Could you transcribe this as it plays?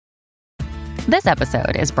This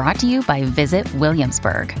episode is brought to you by Visit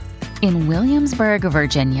Williamsburg. In Williamsburg,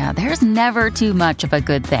 Virginia, there's never too much of a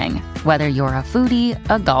good thing. Whether you're a foodie,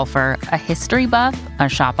 a golfer, a history buff, a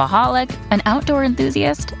shopaholic, an outdoor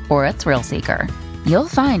enthusiast, or a thrill seeker, you'll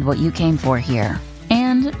find what you came for here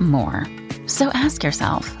and more. So ask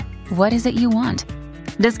yourself, what is it you want?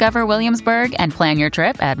 Discover Williamsburg and plan your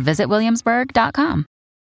trip at visitwilliamsburg.com.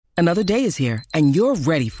 Another day is here, and you're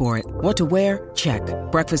ready for it. What to wear? Check.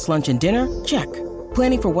 Breakfast, lunch, and dinner? Check.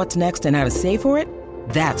 Planning for what's next and how to save for it?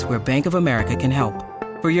 That's where Bank of America can help.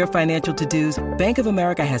 For your financial to-dos, Bank of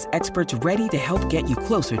America has experts ready to help get you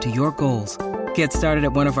closer to your goals. Get started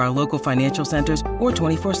at one of our local financial centers or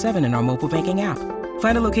 24/7 in our mobile banking app.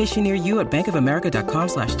 Find a location near you at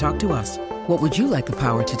bankofamerica.com/talktous. What would you like the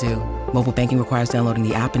power to do? Mobile banking requires downloading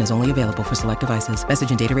the app and is only available for select devices.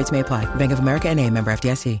 Message and data rates may apply. Bank of America N.A., member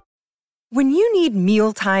FDIC. When you need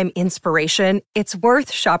mealtime inspiration, it's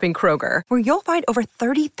worth shopping Kroger, where you'll find over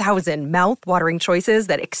 30,000 mouth-watering choices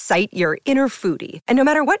that excite your inner foodie. And no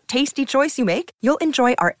matter what tasty choice you make, you'll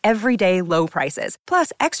enjoy our everyday low prices,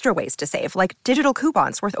 plus extra ways to save, like digital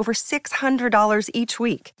coupons worth over $600 each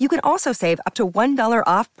week. You can also save up to $1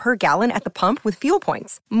 off per gallon at the pump with fuel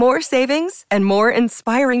points. More savings and more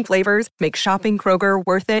inspiring flavors make shopping Kroger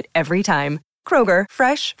worth it every time. Kroger,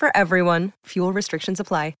 fresh for everyone. Fuel restrictions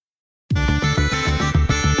apply.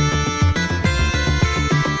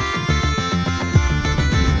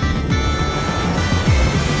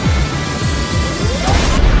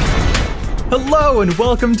 Hello and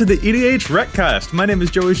welcome to the EDH Recast. My name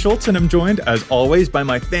is Joey Schultz and I'm joined, as always, by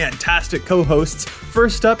my fantastic co-hosts.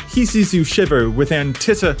 First up, he sees you shiver with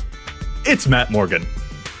Antissa. It's Matt Morgan.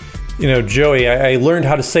 You know, Joey, I learned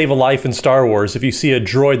how to save a life in Star Wars. If you see a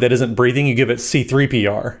droid that isn't breathing, you give it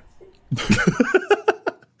C-3PR.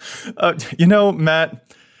 Matt,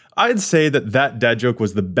 I'd say that dad joke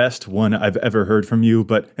was the best one I've ever heard from you,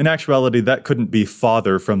 but in actuality, that couldn't be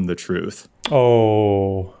farther from the truth.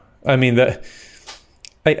 Oh, I mean,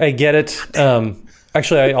 I get it.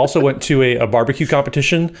 Actually, I also went to a barbecue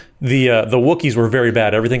competition. The Wookiees were very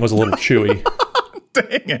bad. Everything was a little chewy.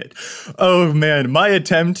 Dang it. Oh, man. My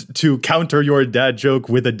attempt to counter your dad joke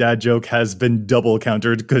with a dad joke has been double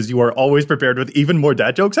countered because you are always prepared with even more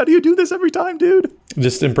dad jokes. How do you do this every time, dude?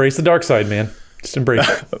 Just embrace the dark side, man. Just embrace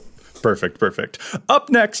it. Perfect.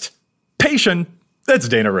 Up next, Patient. That's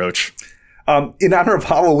Dana Roach. In honor of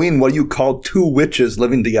Halloween, what do you call two witches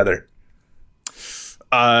living together?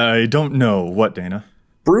 I don't know. What, Dana?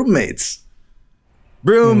 Broommates.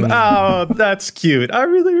 Broom. Oh, that's cute. I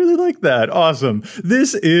really, really like that. Awesome.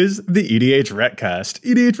 This is the EDH Recast.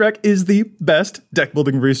 EDH Rec is the best deck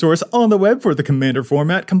building resource on the web for the Commander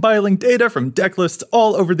format, compiling data from deck lists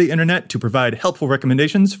all over the internet to provide helpful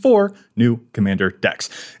recommendations for new Commander decks.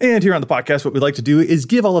 And here on the podcast, what we like to do is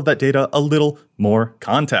give all of that data a little more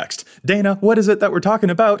context. Dana, what is it that we're talking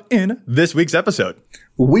about in this week's episode?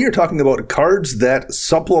 We are talking about cards that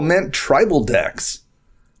supplement tribal decks.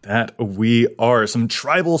 That we are. Some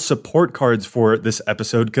tribal support cards for this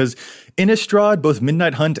episode, because Innistrad, both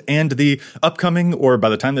Midnight Hunt and the upcoming, or by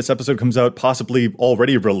the time this episode comes out, possibly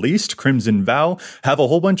already released, Crimson Vow, have a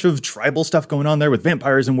whole bunch of tribal stuff going on there with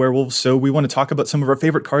vampires and werewolves, so we want to talk about some of our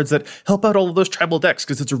favorite cards that help out all of those tribal decks,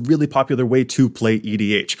 because it's a really popular way to play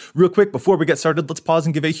EDH. Real quick, before we get started, let's pause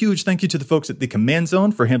and give a huge thank you to the folks at the Command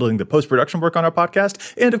Zone for handling the post-production work on our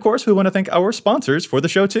podcast, and of course, we want to thank our sponsors for the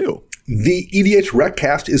show too. The EDH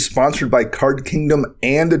Recast is sponsored by Card Kingdom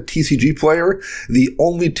and TCG Player, the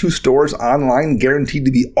only two stores online guaranteed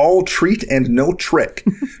to be all treat and no trick.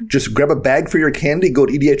 Just grab a bag for your candy, go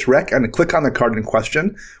to EDH Rec, and click on the card in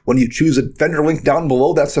question. When you choose a vendor link down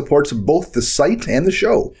below, that supports both the site and the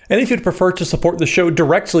show. And if you'd prefer to support the show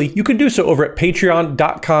directly, you can do so over at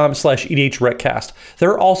patreon.com/EDHRecast. There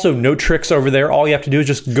are also no tricks over there. All you have to do is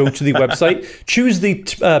just go to the website, choose the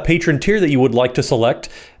patron tier that you would like to select,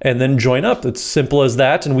 and then join up. It's simple as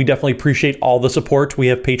that, and we definitely appreciate all the support. We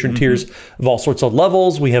have patron tiers of all sorts of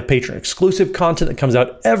levels. We have patron exclusive content that comes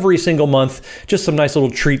out every single month. Just some nice little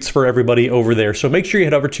treats for everybody over there. So make sure you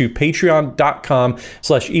head over to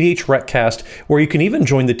patreon.com/EDHRecast, where you can even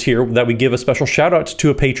join the tier that we give a special shout out to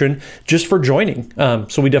a patron just for joining.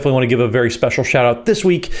 So we definitely want to give a very special shout out this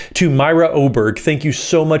week to Myra Oberg. Thank you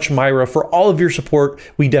so much, Myra, for all of your support.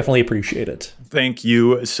 We definitely appreciate it. Thank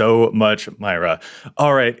you so much, Myra.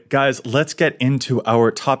 All right, guys, let's get into our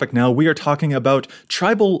topic now. We are talking about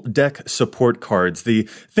tribal deck support cards, the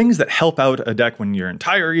things that help out a deck when your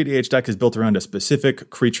entire EDH deck is built around a specific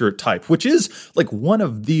creature type, which is like one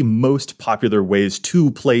of the most popular ways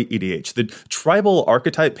to play EDH. The tribal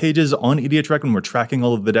archetype pages on EDH Rec, when we're tracking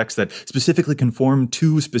all of the decks that specifically conform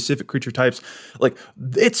to specific creature types, like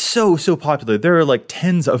it's so popular. There are like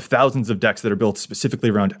tens of thousands of decks that are built specifically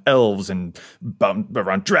around elves and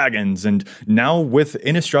around dragons, and now with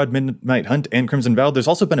Innistrad, Midnight Hunt, and Crimson Vow, there's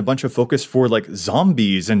also been a bunch of focus for like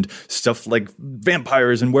zombies and stuff like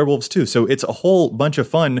vampires and werewolves too. So it's a whole bunch of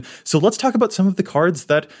fun. So let's talk about some of the cards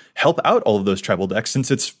that help out all of those tribal decks,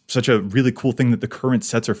 since it's such a really cool thing that the current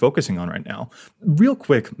sets are focusing on right now. Real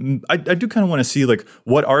quick, I do kind of want to see like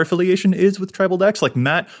what our affiliation is with tribal decks. Like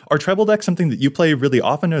Matt, are tribal decks something that you play really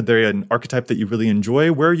often? Are they an archetype that you really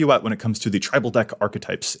enjoy? Where are you at when it comes to the tribal deck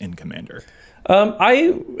archetypes in Commander?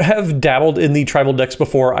 I have dabbled in the tribal decks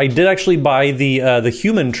before. I did actually buy the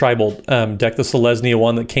human tribal deck, the Selesnya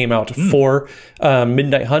one that came out for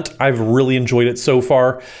Midnight Hunt. I've really enjoyed it so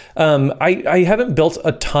far. I haven't built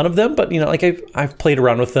a ton of them, but like I've played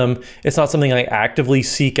around with them. It's not something I actively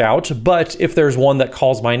seek out, but if there's one that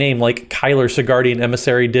calls my name, like Kyler Sigardian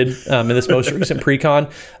Emissary did in this most recent pre-con,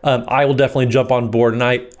 I will definitely jump on board, and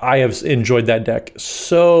I have enjoyed that deck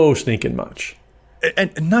so sneaking much.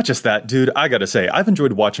 And not just that, dude, I gotta say, I've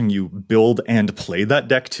enjoyed watching you build and play that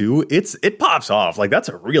deck too. It pops off. Like, that's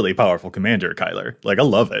a really powerful commander, Kyler. Like, I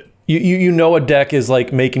love it. You know a deck is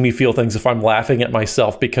like making me feel things if I'm laughing at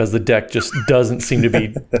myself because the deck just doesn't seem to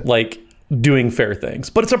be like doing fair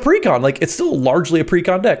things. But it's a precon. Like, it's still largely a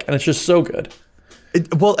precon deck, and it's just so good.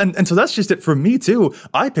 And so that's just it for me too.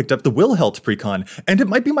 I picked up the Wilhelt precon, and it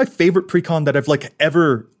might be my favorite precon that I've like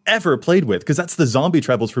ever played with, because that's the zombie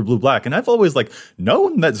tribals for blue-black. And I've always like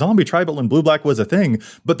known that zombie tribal in blue-black was a thing,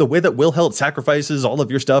 but the way that Wilhelt sacrifices all of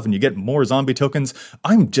your stuff and you get more zombie tokens,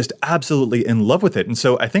 I'm just absolutely in love with it. And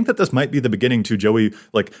so I think that this might be the beginning to Joey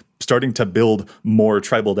like starting to build more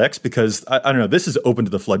tribal decks, because I don't know, this is open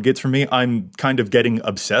to the floodgates for me. I'm kind of getting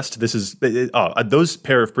obsessed. This is those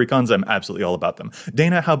pair of precons, I'm absolutely all about them.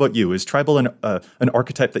 Dana, how about you? Is tribal an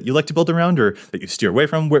archetype that you like to build around, or that you steer away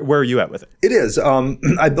from? Where are you at with it? It is.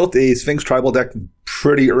 I built a Sphinx tribal deck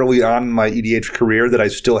pretty early on in my EDH career that I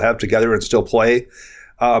still have together and still play.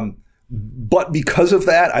 But because of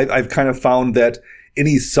that, I've kind of found that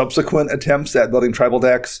any subsequent attempts at building tribal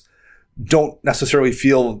decks don't necessarily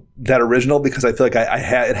feel that original, because I feel like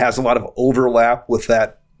it has a lot of overlap with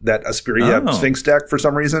that Asperia Sphinx deck for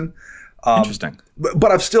some reason. Interesting.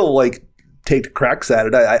 But I've still like take cracks at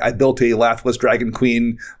it. I built a Lathless Dragon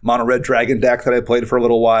Queen mono red dragon deck that I played for a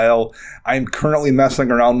little while. I'm currently messing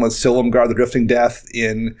around with Silumgar the Drifting Death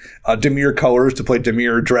in Dimir colors to play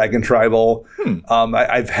Dimir Dragon Tribal.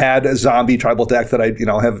 I've had a zombie tribal deck that I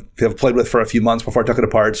have played with for a few months before I took it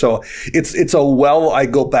apart. So it's a well I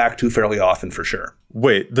go back to fairly often for sure.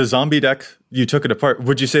 Wait, the zombie deck, you took it apart.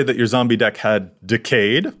 Would you say that your zombie deck had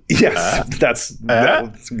decayed? Yes, that's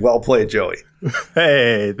well played, Joey.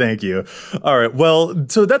 Hey, thank you. All right. Well,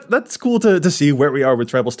 so that's cool to see where we are with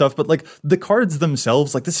tribal stuff, but like the cards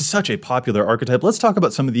themselves, like this is such a popular archetype. Let's talk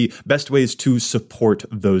about some of the best ways to support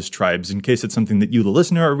those tribes in case it's something that you, the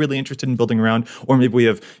listener, are really interested in building around, or maybe we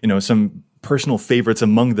have, some personal favorites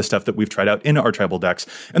among the stuff that we've tried out in our tribal decks.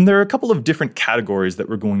 And there are a couple of different categories that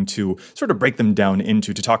we're going to sort of break them down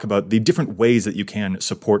into to talk about the different ways that you can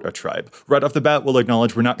support a tribe. Right off the bat, we'll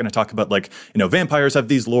acknowledge we're not going to talk about like, vampires have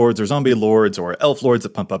these lords or zombie lords or elf lords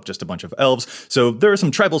that pump up just a bunch of elves. So there are some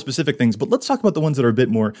tribal specific things, but let's talk about the ones that are a bit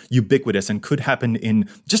more ubiquitous and could happen in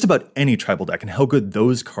just about any tribal deck and how good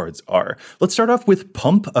those cards are. Let's start off with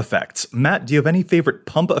pump effects. Matt, do you have any favorite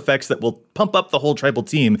pump effects that will pump up the whole tribal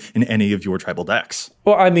team in any of your tribal decks?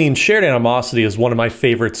 Well, I mean, Shared Animosity is one of my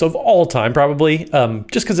favorites of all time, probably,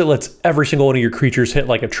 just because it lets every single one of your creatures hit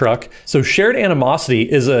like a truck. So Shared Animosity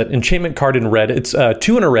is an enchantment card in red. It's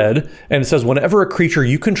 2 in a red, and it says whenever a creature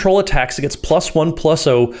you control attacks, it gets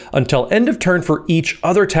 +1/+0 until end of turn for each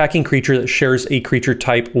other attacking creature that shares a creature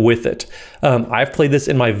type with it. I've played this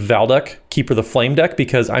in my Valduk Keeper the Flame deck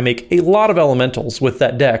because I make a lot of elementals with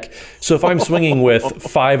that deck. So if I'm swinging with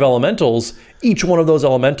 5 elementals, each one of those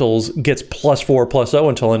elementals gets +4/+0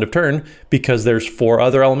 until end of turn because there's 4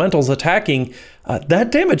 other elementals attacking.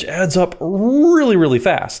 That damage adds up really, really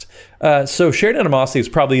fast. So Shared Animosity is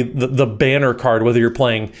probably the banner card, whether you're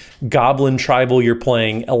playing Goblin Tribal, you're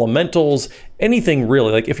playing Elementals, anything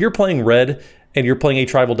really. Like if you're playing red and you're playing a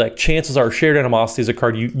tribal deck, chances are Shared Animosity is a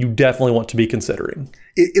card you definitely want to be considering.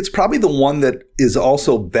 It's probably the one that is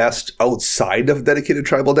also best outside of dedicated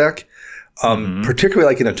tribal deck, particularly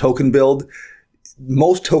like in a token build.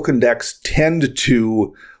 most token decks tend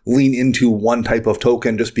to lean into one type of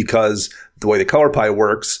token just because the way the color pie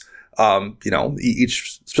works,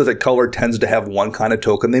 each specific color tends to have one kind of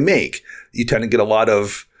token they make. You tend to get a lot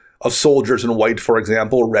of soldiers in white, for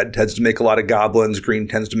example. Red tends to make a lot of goblins. Green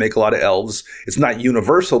tends to make a lot of elves. It's not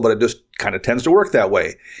universal, but it just kind of tends to work that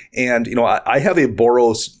way. And, I have a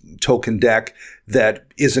Boros token deck that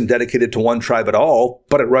isn't dedicated to one tribe at all,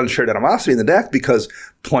 but it runs Shared Animosity in the deck because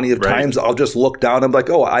plenty of times I'll just look down and I'm like,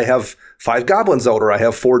 oh, I have 5 goblins out, or I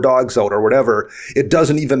have 4 dogs out, or whatever. It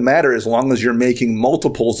doesn't even matter as long as you're making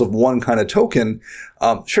multiples of one kind of token.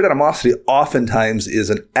 Shared Animosity oftentimes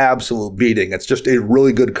is an absolute beating. It's just a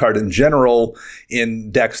really good card in general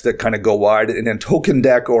in decks that kind of go wide. And in token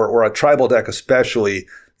deck or a tribal deck especially,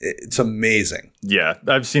 it's amazing. Yeah,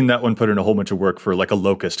 I've seen that one put in a whole bunch of work for like a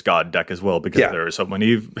Locust God deck as well, because there are so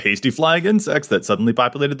many hasty flying insects that suddenly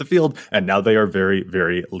populated the field, and now they are very,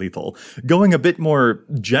 very lethal. Going a bit more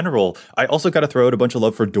general, I also got to throw out a bunch of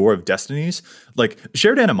love for Door of Destinies. Like,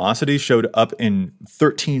 Shared Animosity showed up in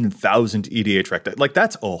 13,000 EDH rec decks. Like,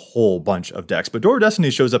 that's a whole bunch of decks, but Door of Destiny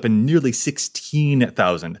shows up in nearly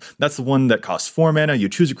 16,000. That's the one that costs 4 mana. You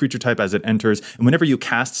choose a creature type as it enters, and whenever you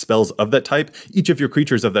cast spells of that type, each of your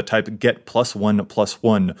creatures of that type get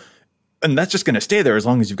 +1/+1. And that's just going to stay there as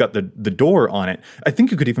long as you've got the door on it. I think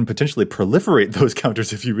you could even potentially proliferate those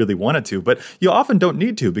counters if you really wanted to, but you often don't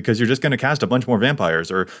need to, because you're just going to cast a bunch more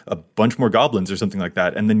vampires or a bunch more goblins or something like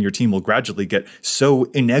that, and then your team will gradually get so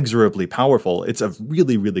inexorably powerful. It's a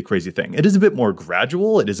really, really crazy thing. It is a bit more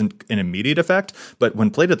gradual. It isn't an immediate effect, but when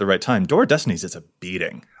played at the right time, Door of Destinies is a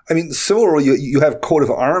beating. I mean, similarly, you have Coat of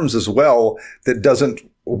Arms as well that doesn't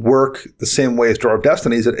work the same way as Door of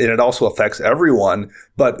Destinies, and it also affects everyone.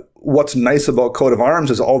 But what's nice about Coat of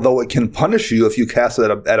Arms is, although it can punish you if you cast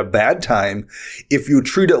it at a bad time, if you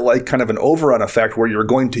treat it like kind of an overrun effect where you're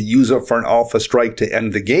going to use it for an alpha strike to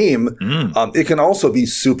end the game, it can also be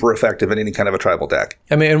super effective in any kind of a tribal deck.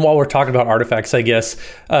 I mean, and while we're talking about artifacts, I guess,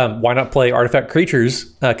 why not play artifact creatures?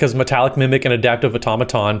 Because Metallic Mimic and Adaptive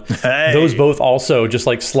Automaton, those both also just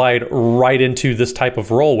like slide right into this type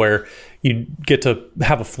of role where you get to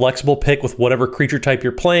have a flexible pick with whatever creature type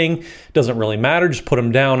you're playing. Doesn't really matter. Just put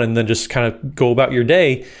them down and then just kind of go about your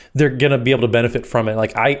day. They're going to be able to benefit from it.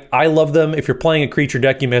 Like, I love them. If you're playing a creature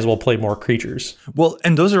deck, you may as well play more creatures. Well,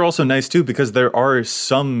 and those are also nice too, because there are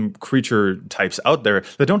some creature types out there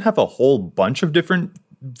that don't have a whole bunch of different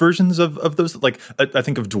versions of those. Like, I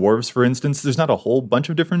think of dwarves, for instance. There's not a whole bunch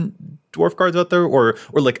of different dwarf cards out there, or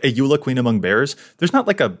like a Eula, Queen Among Bears. There's not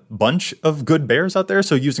like a bunch of good bears out there.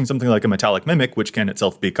 So using something like a Metallic Mimic, which can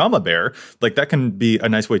itself become a bear, like that can be a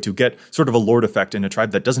nice way to get sort of a lord effect in a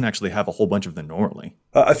tribe that doesn't actually have a whole bunch of them normally.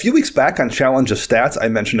 A few weeks back on Challenge of Stats, I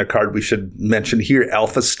mentioned a card we should mention here,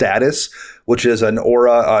 Alpha Status, which is an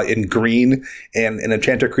aura in green, and an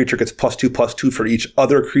enchanter creature gets +2/+2 for each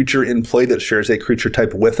other creature in play that shares a creature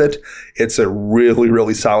type with it. It's a really,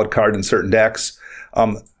 really solid card in certain decks.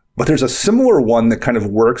 But there's a similar one that kind of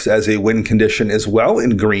works as a win condition as well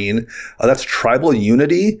in green. That's Tribal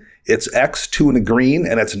Unity. It's X, 2 and a green,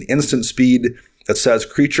 and it's an instant speed that says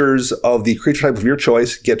creatures of the creature type of your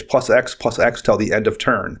choice get +X/+X till the end of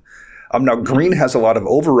turn. Now, green has a lot of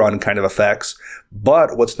overrun kind of effects,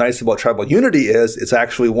 but what's nice about Tribal Unity is it's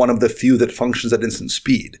actually one of the few that functions at instant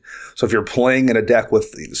speed. So if you're playing in a deck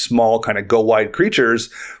with small kind of go-wide creatures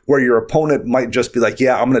where your opponent might just be like,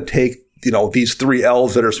 yeah, I'm going to take these 3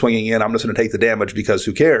 elves that are swinging in, I'm just going to take the damage because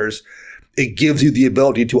who cares? It gives you the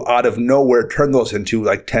ability to, out of nowhere, turn those into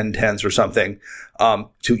like 10/10s or something,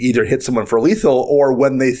 to either hit someone for lethal, or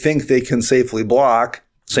when they think they can safely block,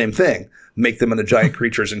 same thing. Make them into giant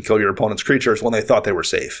creatures and kill your opponent's creatures when they thought they were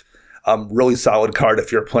safe. Really solid card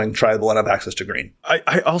if you're playing tribal and have access to green.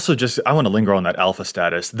 I also I want to linger on that Alpha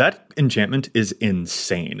Status. That enchantment is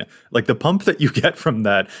insane. Like, the pump that you get from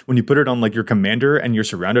that when you put it on like your commander and you're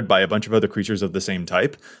surrounded by a bunch of other creatures of the same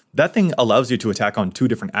type, that thing allows you to attack on 2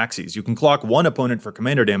 different axes. You can clock one opponent for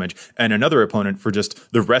commander damage and another opponent for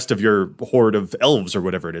just the rest of your horde of elves or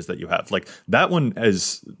whatever it is that you have. Like, that one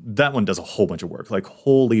does a whole bunch of work. Like,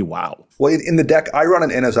 holy wow. Well, in the deck I run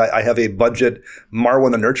it in, as I have a budget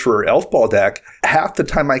Marwyn the Nurturer Elf Ball deck. Half the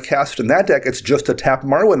time I cast in that deck, it's just to tap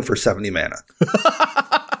Marwyn for 70 mana.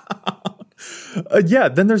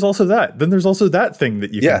 Then there's also that. Then there's also that thing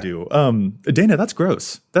that you can do. Dana, that's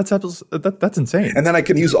gross. That's insane. And then I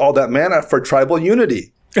can use all that mana for Tribal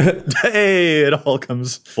Unity. Hey, it all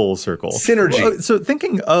comes full circle. Synergy. Well, so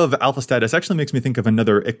thinking of Alpha Status actually makes me think of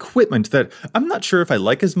another equipment that I'm not sure if I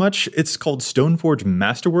like as much. It's called Stoneforge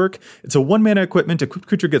Masterwork. It's a 1-mana equipment. Equipped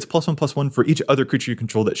creature gets +1/+1 for each other creature you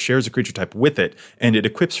control that shares a creature type with it, and it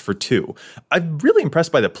equips for 2. I'm really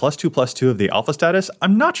impressed by the +2/+2 of the Alpha Status.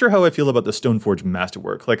 I'm not sure how I feel about the Stoneforge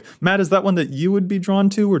Masterwork. Like, Matt, is that one that you would be drawn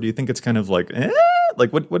to, or do you think it's kind of like,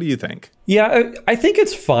 Like, what do you think? Yeah, I think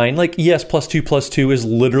it's fine. Like, yes, +2/+2 is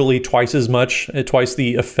literally twice as much, twice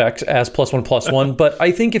the effect as +1/+1. But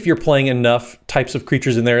I think if you're playing enough types of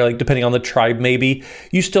creatures in there, like depending on the tribe, maybe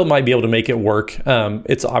you still might be able to make it work.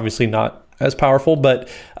 It's obviously not as powerful, but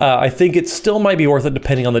I think it still might be worth it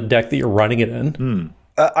depending on the deck that you're running it in.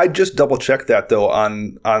 I just double checked that though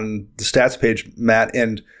on the stats page, Matt,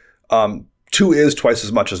 and 2 is twice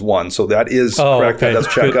as much as 1, so that is correct. Okay. That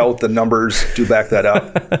does check out. The numbers do back that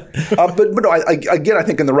up. But no, I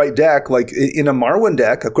think in the right deck, like in a Marwyn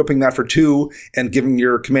deck, equipping that for 2 and giving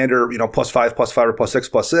your commander, +5/+5 or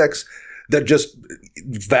 +6/+6, that just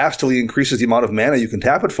vastly increases the amount of mana you can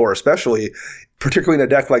tap it for, especially particularly in a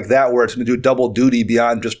deck like that where it's going to do double duty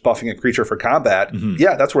beyond just buffing a creature for combat.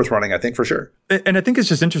 Yeah, that's worth running, I think, for sure. And I think it's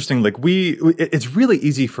just interesting, like it's really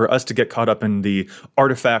easy for us to get caught up in the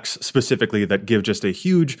artifacts specifically that give just a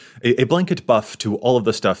huge, a blanket buff to all of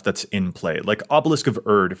the stuff that's in play. Like Obelisk of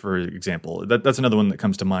Erd, for example. That's another one that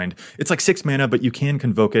comes to mind. It's like 6 mana, but you can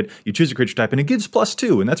convoke it. You choose a creature type, and it gives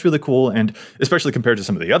 +2, and that's really cool. And especially compared to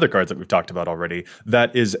some of the other cards that we've talked about already,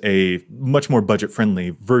 that is a much more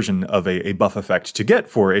budget-friendly version of a buff effect to get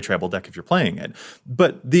for a tribal deck if you're playing it.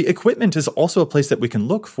 But the equipment is also a place that we can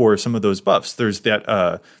look for some of those buffs. There's that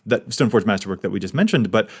Stoneforge Masterwork that we just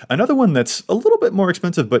mentioned, but another one that's a little bit more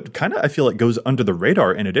expensive, but kind of I feel like goes under the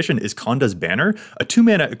radar in addition is Konda's Banner, a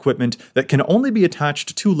 2-mana equipment that can only be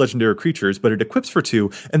attached to legendary creatures, but it equips for 2,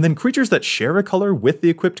 and then creatures that share a color with the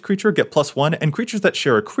equipped creature get +1, and creatures that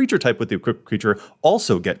share a creature type with the equipped creature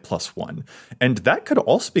also get +1. And that could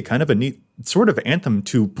also be kind of a neat sort of anthem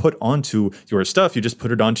to put onto your stuff. You just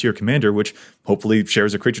put it onto your commander, which hopefully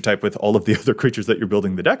shares a creature type with all of the other creatures that you're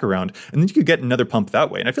building the deck around, and then you could get another pump that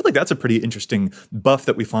way. And I feel like that's a pretty interesting buff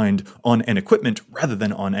that we find on an equipment rather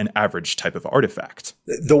than on an average type of artifact.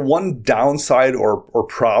 The one downside or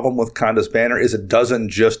problem with Konda's Banner is it doesn't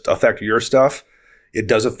just affect your stuff. It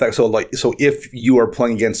does affect, so if you are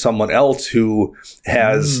playing against someone else who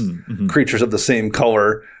has creatures of the same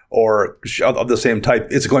color or of the same type,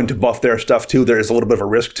 it's going to buff their stuff too. There is a little bit of a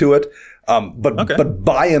risk to it. But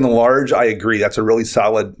by and large, I agree. That's a really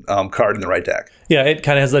solid card in the right deck. Yeah, it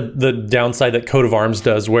kind of has the downside that Coat of Arms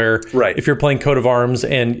does, where if you're playing Coat of Arms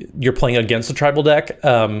and you're playing against a tribal deck,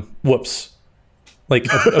 whoops. Like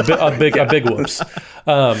a big whoops.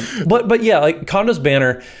 But yeah, like Konda's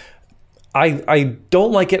Banner, I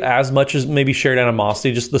don't like it as much as maybe Shared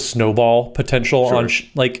Animosity, just the snowball potential on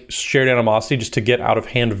Shared Animosity just to get out of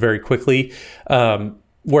hand very quickly.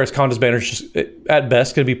 Whereas Konda's Banner is just at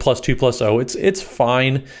best going to be +2/+0. It's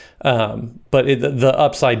fine, but the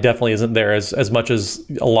upside definitely isn't there as much as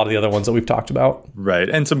a lot of the other ones that we've talked about. Right,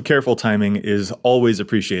 and some careful timing is always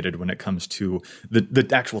appreciated when it comes to the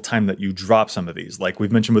actual time that you drop some of these. Like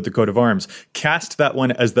we've mentioned with the Coat of Arms, cast that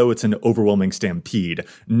one as though it's an overwhelming stampede,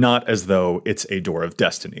 not as though it's a Door of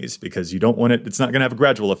Destinies, because you don't want it. It's not going to have a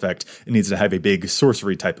gradual effect. It needs to have a big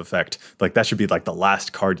sorcery type effect. Like that should be like the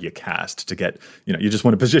last card you cast to get. You just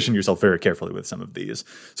want to position yourself very carefully with some of these.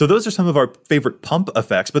 So those are some of our favorite pump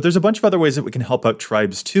effects, but there's a bunch of other ways that we can help out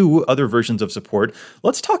tribes too, other versions of support.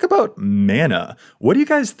 Let's talk about mana. What do you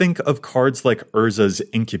guys think of cards like Urza's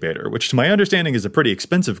Incubator, which to my understanding is a pretty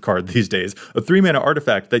expensive card these days, a 3-mana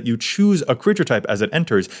artifact that you choose a creature type as it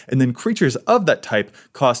enters, and then creatures of that type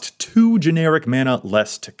cost 2 generic mana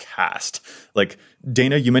less to cast. Like,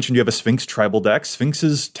 Dana, you mentioned you have a Sphinx tribal deck.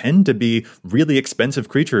 Sphinxes tend to be really expensive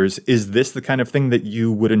creatures. Is this the kind of thing that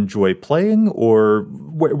you would enjoy playing, or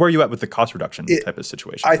where are you at with the cost reduction type of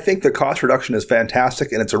situation? I think the cost reduction is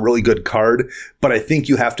fantastic, and it's a really good card, but I think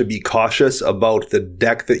you have to be cautious about the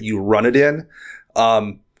deck that you run it in.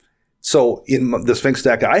 So in the Sphinx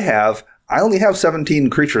deck I only have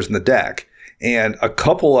 17 creatures in the deck, and a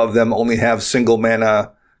couple of them only have single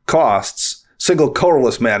mana costs, single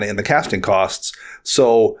colorless mana in the casting costs.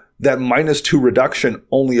 So that -2 reduction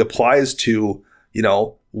only applies to,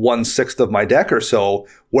 1/6 of my deck or so.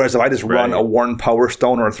 Whereas if I just run a Worn Power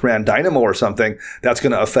Stone or a Thran Dynamo or something, that's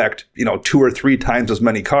going to affect, 2 or 3 times as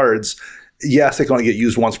many cards. Yes, they can only get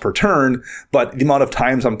used once per turn, but the amount of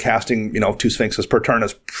times I'm casting, 2 Sphinxes per turn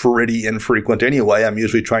is pretty infrequent anyway. I'm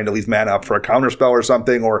usually trying to leave mana up for a counterspell or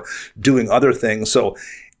something, or doing other things. So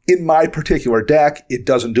in my particular deck, it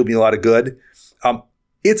doesn't do me a lot of good.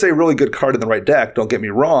 It's a really good card in the right deck, don't get me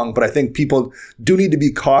wrong, but I think people do need to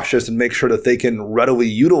be cautious and make sure that they can readily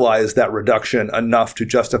utilize that reduction enough to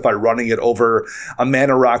justify running it over a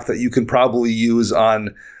mana rock that you can probably use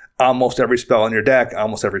on almost every spell in your deck,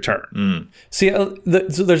 almost every turn. See, so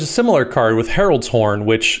there's a similar card with Herald's Horn,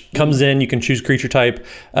 which comes in, you can choose creature type,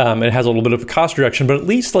 and it has a little bit of a cost reduction, but at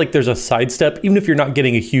least like there's a sidestep. Even if you're not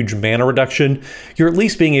getting a huge mana reduction, you're at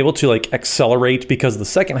least being able to like accelerate, because the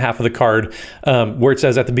second half of the card, where it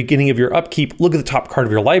says at the beginning of your upkeep, look at the top card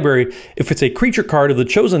of your library. If it's a creature card of the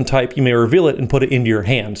chosen type, you may reveal it and put it into your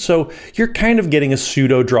hand. So you're kind of getting a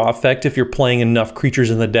pseudo draw effect if you're playing enough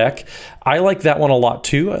creatures in the deck. I like that one a lot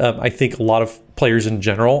too. I think a lot of players in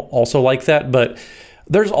general also like that, but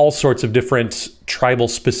there's all sorts of different tribal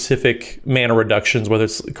specific mana reductions, whether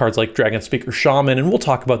it's cards like Dragon Speaker Shaman, and we'll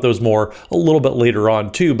talk about those more a little bit later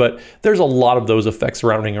on too, but there's a lot of those effects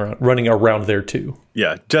running around there too.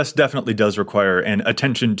 Yeah, Jess definitely does require an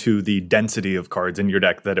attention to the density of cards in your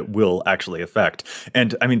deck that it will actually affect.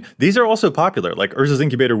 And I mean, these are also popular. Like Urza's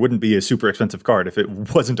Incubator wouldn't be a super expensive card if it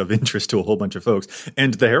wasn't of interest to a whole bunch of folks.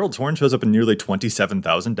 And the Herald's Horn shows up in nearly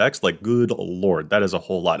 27,000 decks. Like, good lord, that is a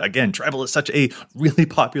whole lot. Again, Tribal is such a really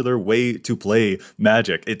popular way to play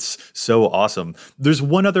Magic. It's so awesome. There's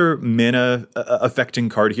one other mana affecting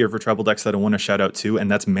card here for Tribal decks that I want to shout out to, and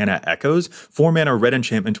that's Mana Echoes. 4 mana red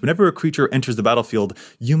enchantment. Whenever a creature enters the battlefield,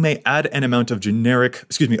 you may add an amount of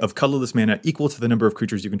of colorless mana equal to the number of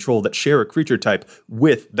creatures you control that share a creature type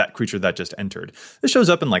with that creature that just entered. This shows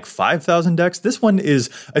up in like 5,000 decks. This one is,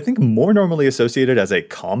 I think, more normally associated as a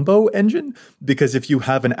combo engine, because if you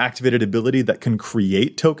have an activated ability that can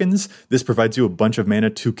create tokens, this provides you a bunch of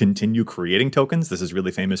mana to continue creating tokens. This is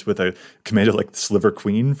really famous with a commander like Sliver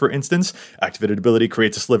Queen, for instance. Activated ability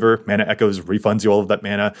creates a sliver, Mana Echoes refunds you all of that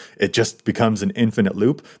mana. It just becomes an infinite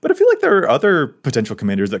loop. But I feel like there are other potential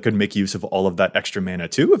commanders that could make use of all of that extra mana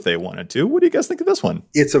too if they wanted to. What do you guys think of this one?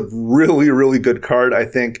 It's a really, really good card, I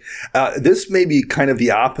think. This may be kind of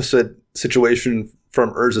the opposite situation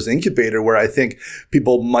from Urza's Incubator, where I think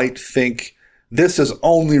people might think this is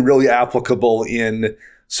only really applicable in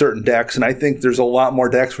certain decks. And I think there's a lot more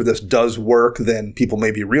decks where this does work than people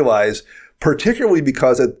maybe realize, particularly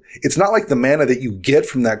because it's not like the mana that you get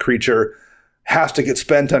from that creature has to get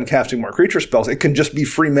spent on casting more creature spells. It can just be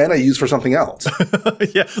free mana used for something else.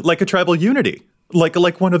 Yeah, like a Tribal Unity. Like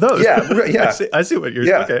one of those. Yeah. I see what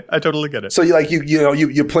you're okay. I totally get it. So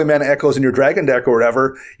you play Mana Echoes in your Dragon deck or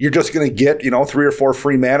whatever, you're just going to get, 3 or 4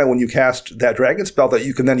 free mana when you cast that Dragon spell that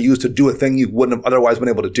you can then use to do a thing you wouldn't have otherwise been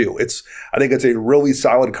able to do. I think it's a really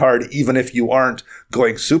solid card, even if you aren't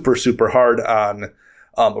going super, super hard on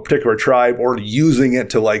a particular tribe or using it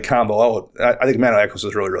to like combo out. I think Mana Echoes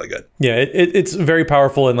is really, really good. Yeah, it's very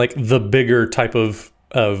powerful in like the bigger type of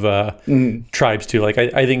tribes too. Like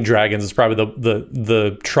I think dragons is probably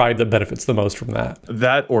the tribe that benefits the most from that.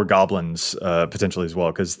 That or goblins potentially as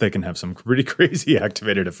well, because they can have some pretty crazy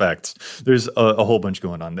activated effects. There's a whole bunch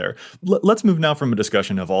going on there. Let's move now from a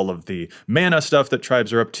discussion of all of the mana stuff that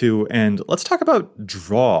tribes are up to, and let's talk about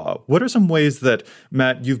draw. What are some ways that,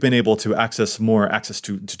 Matt, you've been able to access more access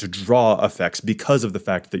to draw effects because of the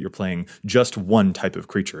fact that you're playing just one type of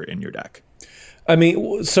creature in your deck? I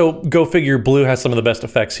mean, so go figure, blue has some of the best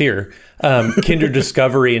effects here. Kindred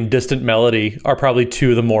Discovery and Distant Melody are probably two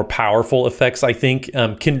of the more powerful effects, I think.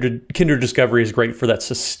 Kindred Discovery is great for that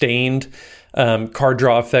sustained card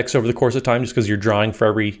draw effects over the course of time, just because you're drawing for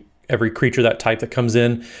every creature that type that comes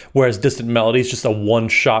in, whereas Distant Melody is just a one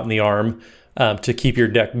shot in the arm to keep your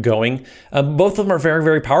deck going. Both of them are very,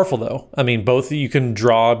 very powerful, though. I mean, both you can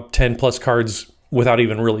draw 10 plus cards without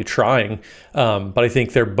even really trying. But I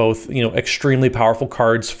think they're both, extremely powerful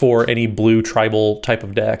cards for any blue tribal type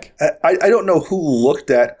of deck. I don't know who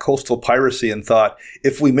looked at Coastal Piracy and thought,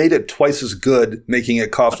 if we made it twice as good, making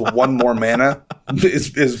it cost 1 more mana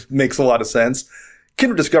makes a lot of sense.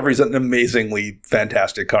 Kindred Discovery is an amazingly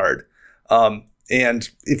fantastic card. And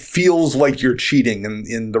it feels like you're cheating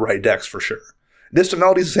in the right decks for sure. Distant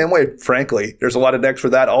Melody is the same way, frankly. There's a lot of decks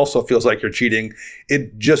where that also feels like you're cheating.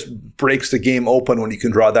 It just breaks the game open when you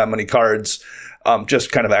can draw that many cards,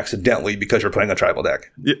 just kind of accidentally because you're playing a tribal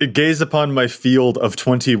deck. Gaze upon my field of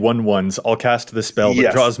 21 ones. I'll cast the spell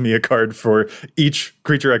that draws me a card for each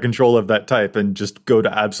creature I control of that type and just go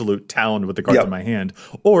to absolute town with the cards in my hand.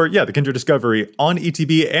 Or, the Kindred Discovery on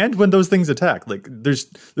ETB and when those things attack. Like, there's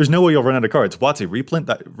no way you'll run out of cards. WotC, reprint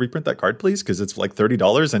that card, please, because it's like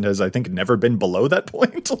 $30 and has, I think, never been below that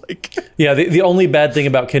point. The only bad thing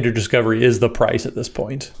about Kindred Discovery is the price at this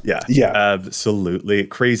point. Yeah, absolutely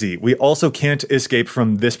crazy. We also can't escape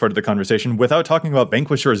from this part of the conversation without talking about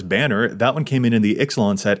Vanquisher's Banner. That one came in the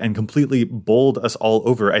Ixalan set and completely bowled us all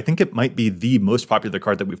over. I think it might be the most popular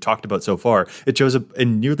card that we've talked about so far. It shows up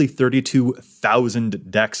in nearly 32,000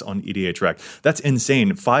 decks on EDH Rec. That's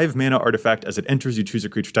insane. 5 mana artifact. As it enters, you choose a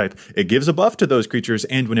creature type. It gives a buff to those creatures,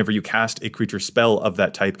 and whenever you cast a creature spell of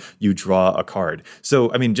that type, you draw a card.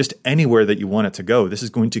 So, I mean, just anywhere that you want it to go, this is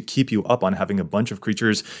going to keep you up on having a bunch of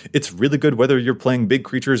creatures. It's really good whether you're playing big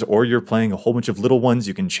creatures or you're playing a whole bunch of little ones.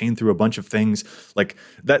 You can chain through a bunch of things. Like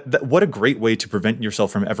that what a great way to prevent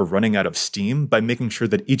yourself from ever running out of steam by making sure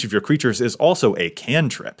that each of your creatures is also a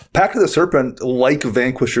cantrip. Pact of the Serpent, like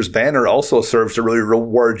Vanquisher's Banner, also serves to really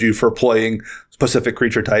reward you for playing specific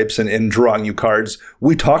creature types and drawing you cards.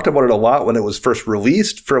 We talked about it a lot when it was first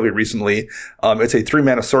released fairly recently. It's a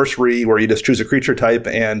 3-mana sorcery where you just choose a creature type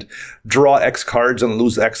and draw X cards and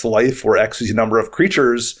lose X life, where X is the number of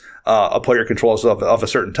creatures a player controls of a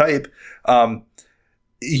certain type.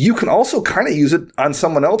 You can also kind of use it on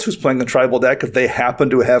someone else who's playing a tribal deck if they happen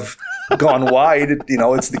to have gone wide. You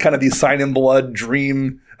know, it's the Sign in Blood,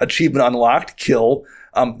 Dream, Achievement Unlocked kill.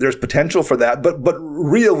 There's potential for that, but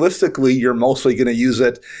realistically, you're mostly going to use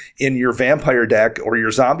it in your vampire deck or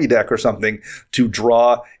your zombie deck or something to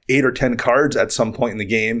draw 8 or 10 cards at some point in the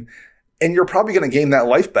game. And you're probably going to gain that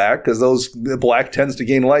life back because the black tends to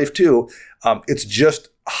gain life too. It's just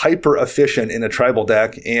hyper efficient in a tribal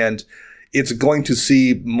deck, and it's going to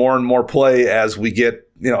see more and more play as we get,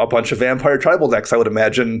 a bunch of vampire tribal decks, I would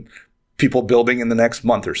imagine, people building in the next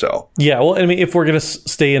month or so. Yeah, well, I mean, if we're going to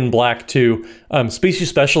stay in black too, Species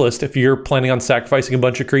Specialist, if you're planning on sacrificing a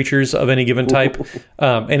bunch of creatures of any given type,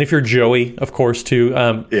 and if you're Joey, of course, too,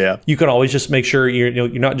 you can always just make sure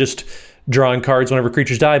you're not just drawing cards whenever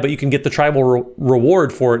creatures die, but you can get the tribal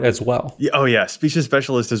reward for it as well. Oh yeah, Species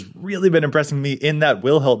Specialist has really been impressing me in that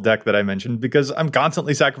Wilhelt deck that I mentioned, because I'm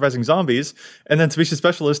constantly sacrificing zombies, and then Species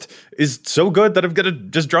Specialist is so good that I'm going to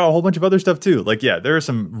just draw a whole bunch of other stuff too. Like, yeah, there are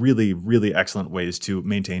some really, really excellent ways to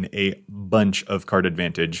maintain a bunch of card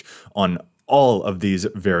advantage on all of these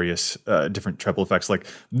various different tribal effects. Like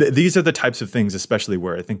these are the types of things, especially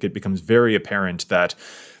where I think it becomes very apparent that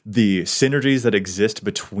the synergies that exist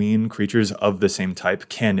between creatures of the same type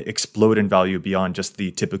can explode in value beyond just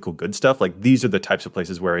the typical good stuff. Like these are the types of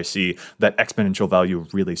places where I see that exponential value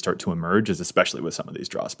really start to emerge, especially with some of these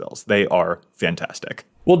draw spells. They are fantastic.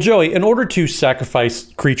 Well, Joey, in order to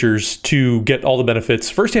sacrifice creatures to get all the benefits,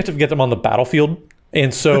 first you have to get them on the battlefield.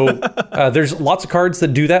 And so there's lots of cards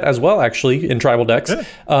that do that as well, actually, in tribal decks.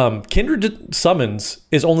 Kindred Summons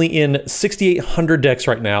is only in 6,800 decks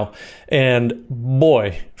right now. And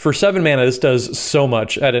boy, for 7 mana, this does so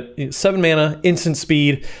much. At 7 mana, instant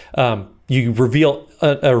speed, you reveal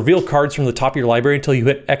cards from the top of your library until you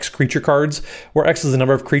hit X creature cards, where X is the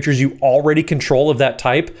number of creatures you already control of that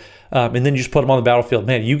type. And then you just put them on the battlefield.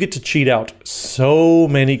 Man, you get to cheat out so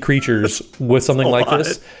many creatures with something like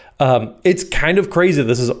this. It's kind of crazy.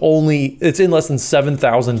 It's in less than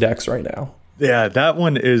 7,000 decks right now. Yeah, that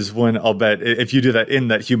one is one I'll bet if you do that in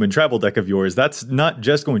that human tribal deck of yours, that's not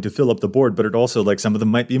just going to fill up the board, but it also, like, some of them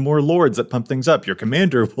might be more lords that pump things up. Your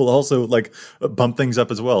commander will also, like, bump things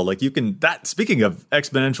up as well. Like, you can, speaking of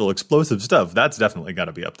exponential explosive stuff, that's definitely got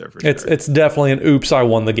to be up there for sure. It's definitely an oops, I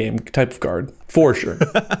won the game type of card, for sure.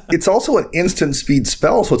 It's also an instant speed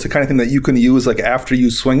spell, so it's the kind of thing that you can use, like, after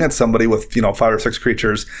you swing at somebody with, 5 or 6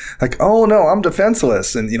 creatures. Like, oh no, I'm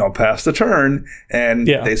defenseless, and, pass the turn, and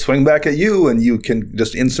they swing back at you, and you can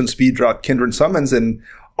just instant speed draw Kindred Summons, and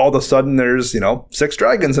all of a sudden there's, 6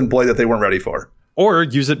 dragons in play that they weren't ready for. Or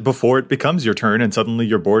use it before it becomes your turn, and suddenly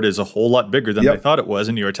your board is a whole lot bigger than they thought it was,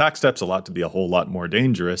 and your attack step's a lot to be a whole lot more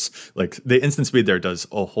dangerous. Like, the instant speed there does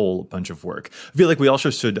a whole bunch of work. I feel like we also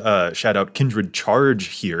should shout out Kindred Charge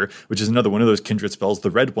here, which is another one of those Kindred spells,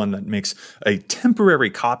 the red one that makes a temporary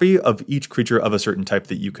copy of each creature of a certain type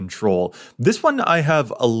that you control. This one I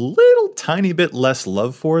have a little tiny bit less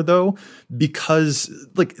love for, though, because,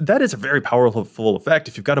 like, that is a very powerful effect.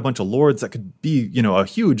 If you've got a bunch of lords, that could be, a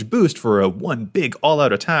huge boost for a one big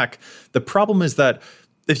all-out attack. The problem is that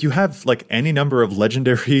if you have, like, any number of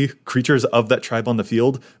legendary creatures of that tribe on the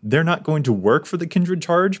field, they're not going to work for the Kindred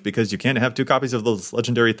Charge because you can't have 2 copies of those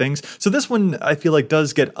legendary things. So this one, I feel like,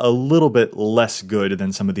 does get a little bit less good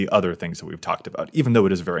than some of the other things that we've talked about, even though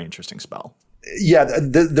it is a very interesting spell. Yeah,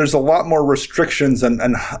 there's a lot more restrictions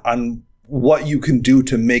on what you can do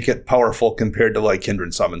to make it powerful compared to like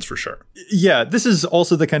Kindred Summons for sure. Yeah, this is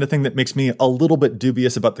also the kind of thing that makes me a little bit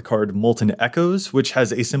dubious about the card Molten Echoes, which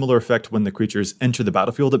has a similar effect when the creatures enter the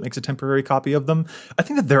battlefield. It makes a temporary copy of them. I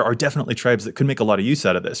think that there are definitely tribes that could make a lot of use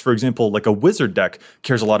out of this. For example, like a wizard deck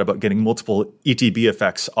cares a lot about getting multiple ETB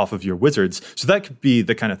effects off of your wizards. So that could be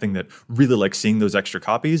the kind of thing that really likes seeing those extra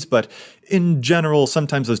copies. But in general,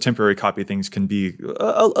 sometimes those temporary copy things can be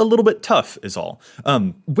a little bit tough is all.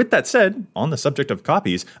 With that said, on the subject of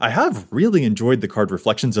copies, I have really enjoyed the card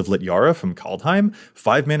Reflections of Lityara from Kaldheim.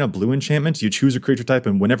 5 mana blue enchantment, you choose a creature type,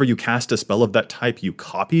 and whenever you cast a spell of that type, you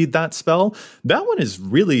copy that spell. That one has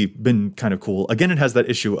really been kind of cool. Again, it has that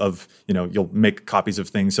issue of, you'll make copies of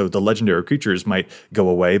things, so the legendary creatures might go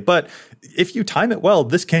away. But if you time it well,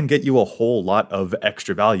 this can get you a whole lot of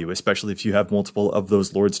extra value, especially if you have multiple of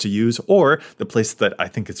those lords to use. Or the place that I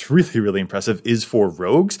think it's really, really impressive is for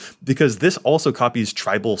rogues, because this also copies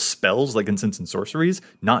tribal spells like Incense and Sorceries,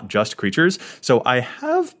 not just creatures. So I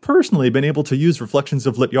have personally been able to use Reflections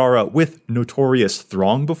of Lityara with Notorious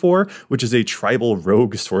Throng before, which is a tribal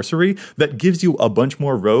rogue sorcery that gives you a bunch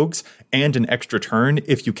more rogues and an extra turn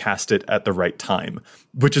if you cast it at the right time,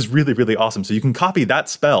 which is really, really awesome. So you can copy that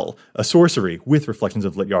spell, a sorcery, with Reflections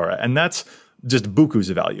of Lityara, and that's just buku's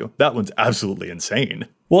of value. That one's absolutely insane.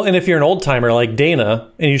 Well, and if you're an old timer like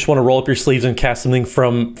Dana and you just want to roll up your sleeves and cast something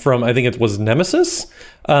from I think it was Nemesis,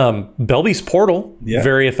 Belby's Portal,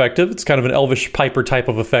 very effective. It's kind of an Elvish Piper type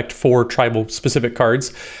of effect for tribal specific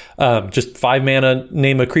cards. Just 5 mana,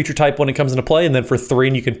 name a creature type when it comes into play, and then for 3,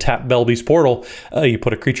 and you can tap Belby's Portal. You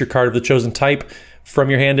put a creature card of the chosen type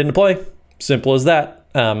from your hand into play. Simple as that.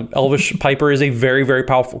 Elvish Piper is a very, very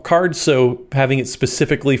powerful card, so having it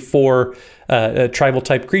specifically for tribal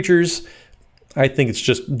type creatures, I think it's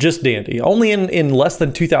just dandy. Only in less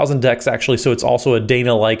than 2,000 decks, actually, so it's also a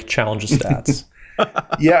Dana-like challenge of stats.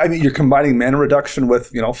 Yeah, I mean, you're combining mana reduction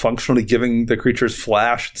with, functionally giving the creatures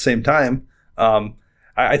flash at the same time.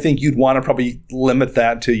 I think you'd want to probably limit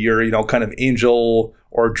that to your, kind of angel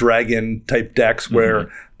or dragon type decks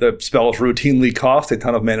where the spells routinely cost a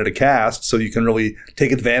ton of mana to cast, so you can really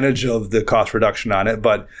take advantage of the cost reduction on it.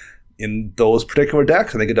 But in those particular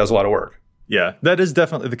decks, I think it does a lot of work. Yeah, that is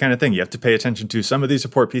definitely the kind of thing you have to pay attention to. Some of these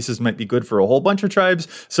support pieces might be good for a whole bunch of tribes.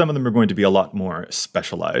 Some of them are going to be a lot more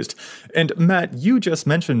specialized. And Matt, you just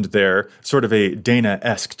mentioned there sort of a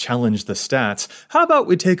Dana-esque challenge the stats. How about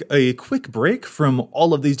we take a quick break from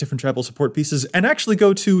all of these different tribal support pieces and actually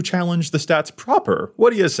go to challenge the stats proper?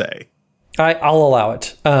 What do you say? I'll allow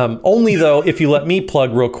it. Only, though, if you let me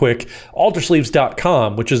plug real quick,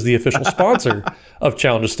 Altersleeves.com, which is the official sponsor of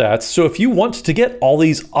Challenge of Stats. So if you want to get all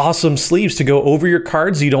these awesome sleeves to go over your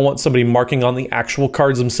cards, you don't want somebody marking on the actual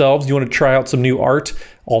cards themselves, you want to try out some new art,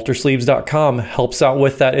 Altersleeves.com helps out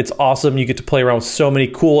with that. It's awesome. You get to play around with so many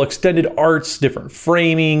cool extended arts, different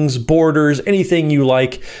framings, borders, anything you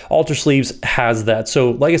like. Altersleeves has that.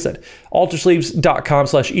 So like I said,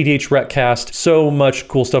 Altersleeves.com/EDHRECast. So much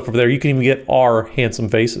cool stuff over there. You can even get our handsome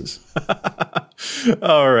faces.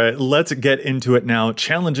 All right, let's get into it now.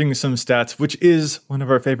 Challenging some stats, which is one of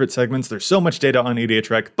our favorite segments. There's so much data on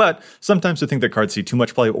EDHREC, but sometimes we think that cards see too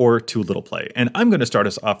much play or too little play. And I'm going to start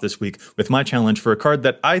us off this week with my challenge for a card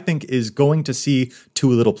that I think is going to see too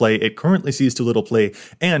little play. It currently sees too little play.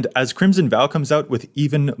 And as Crimson Vow comes out with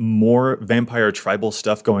even more vampire tribal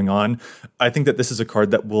stuff going on, I think that this is a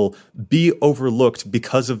card that will be overlooked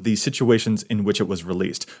because of the situations in which it was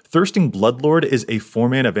released. Thirsting Bloodlord is a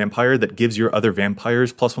 4-mana vampire that gives your other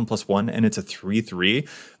vampires +1/+1, and it's a 3/3.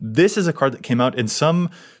 This is a card that came out in some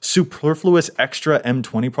superfluous extra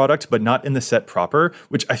M20 product, but not in the set proper,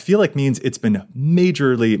 which I feel like means it's been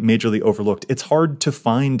majorly overlooked. It's hard to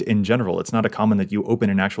find in general. It's not a common that you open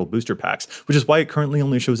in actual booster packs, which is why it currently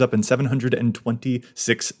only shows up in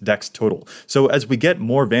 726 decks total. So as we get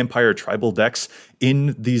more vampire tribal decks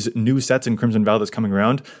in these new sets in Crimson Vow that's coming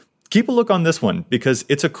around, keep a look on this one because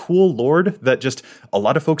it's a cool lord that just a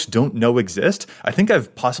lot of folks don't know exist. I think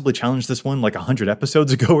I've possibly challenged this one like 100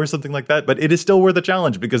 episodes ago or something like that, but it is still worth a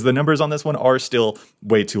challenge because the numbers on this one are still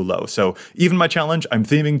way too low. So even my challenge, I'm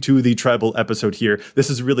theming to the tribal episode here. This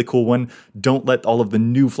is a really cool one. Don't let all of the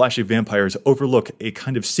new flashy vampires overlook a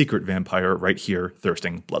kind of secret vampire right here,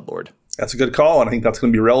 Thirsting Bloodlord. That's a good call, and I think that's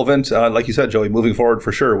going to be relevant, like you said, Joey, moving forward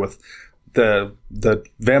for sure with the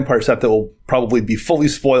vampire set that will probably be fully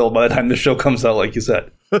spoiled by the time the show comes out, like you said.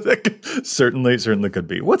 certainly could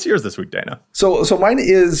be. What's yours this week, Dana? So mine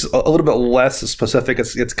is a little bit less specific.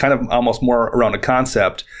 It's kind of almost more around a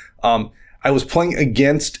concept. I was playing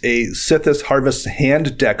against a Sithis Harvest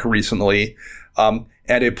hand deck recently, and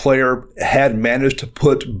a player had managed to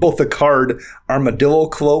put both the card Armadillo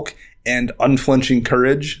Cloak and Unflinching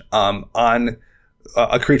Courage on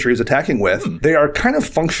a creature he's attacking with. They are kind of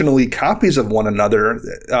functionally copies of one another.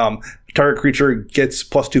 Target creature gets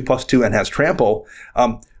 +2/+2 and has trample.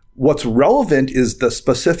 What's relevant is the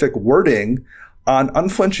specific wording. On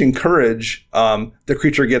Unflinching Courage, the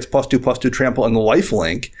creature gets +2/+2 trample and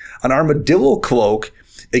lifelink. On Armadillo Cloak,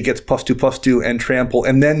 it gets +2/+2 and trample,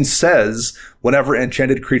 and then says, whenever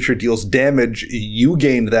enchanted creature deals damage, you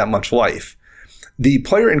gain that much life. The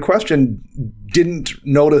player in question didn't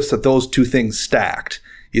notice that those two things stacked.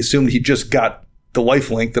 He assumed he just got the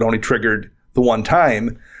lifelink that only triggered the one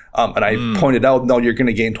time. And I pointed out, no, you're going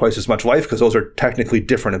to gain twice as much life because those are technically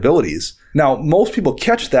different abilities. Now, most people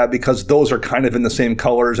catch that because those are kind of in the same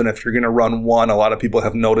colors. And if you're going to run one, a lot of people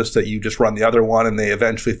have noticed that you just run the other one and they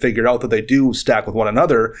eventually figure out that they do stack with one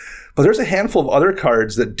another. But there's a handful of other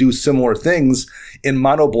cards that do similar things. In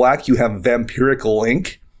mono black, you have Vampiric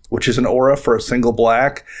Link, which is an aura for a single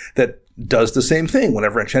black that does the same thing.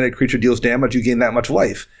 Whenever an enchanted creature deals damage, you gain that much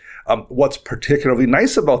life. What's particularly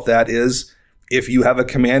nice about that is if you have a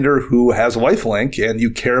commander who has lifelink and you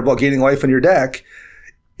care about gaining life in your deck,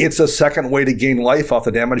 it's a second way to gain life off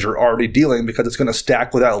the damage you're already dealing because it's going to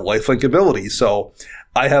stack with that lifelink ability. So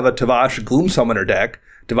I have a Tavash Gloom Summoner deck.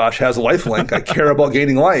 Tavash has lifelink. I care about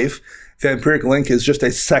gaining life. Vampiric Link is just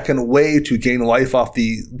a second way to gain life off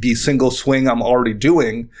the single swing I'm already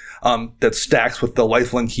doing that stacks with the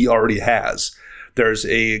lifelink he already has. There's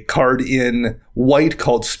a card in white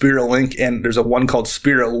called Spirit Link, and there's a one called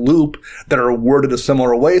Spirit Loop that are worded a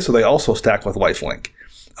similar way, so they also stack with lifelink.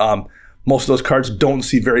 Most of those cards don't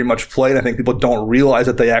see very much play, and I think people don't realize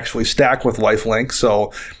that they actually stack with lifelink.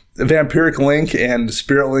 So Vampiric Link and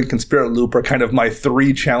Spirit Link and Spirit Loop are kind of my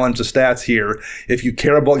three challenge to stats here. If you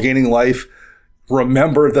care about gaining life,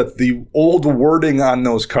 remember that the old wording on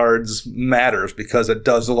those cards matters because it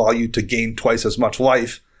does allow you to gain twice as much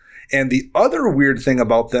life. And the other weird thing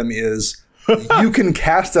about them is you can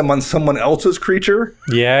cast them on someone else's creature.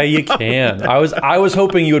 Yeah, you can. I was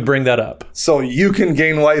hoping you would bring that up. So you can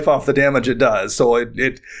gain life off the damage it does. So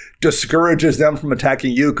it discourages them from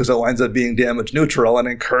attacking you because it winds up being damage neutral and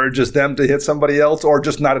encourages them to hit somebody else or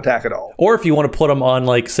just not attack at all. Or if you want to put them on,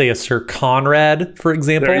 like, say, a Sir Conrad, for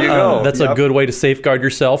example. There you go. That's a good way to safeguard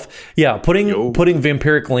yourself. Yeah, putting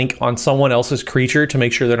Vampiric Link on someone else's creature to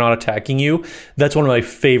make sure they're not attacking you, that's one of my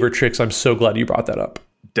favorite tricks. I'm so glad you brought that up.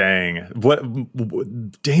 Dang.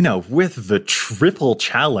 What, Dana, with the triple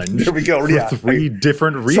challenge. There we go. For three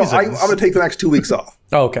different reasons. So I'm going to take the next 2 weeks off.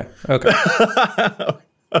 Oh, okay.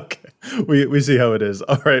 Okay. We see how it is.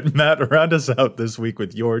 All right, Matt, round us out this week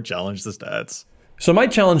with your challenge the stats. So my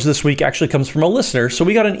challenge this week actually comes from a listener. So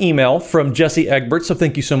we got an email from Jesse Egbert. So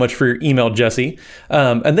thank you so much for your email, Jesse.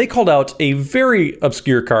 And they called out a very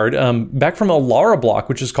obscure card back from Alara block,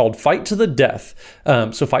 which is called Fight to the Death.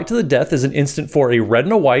 So Fight to the Death is an instant for a red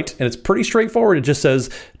and a white, and it's pretty straightforward. It just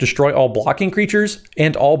says destroy all blocking creatures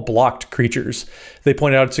and all blocked creatures. They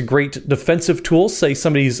point out it's a great defensive tool. Say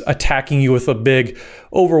somebody's attacking you with a big,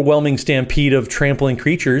 overwhelming stampede of trampling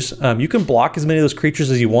creatures. You can block as many of those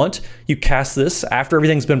creatures as you want. You cast this after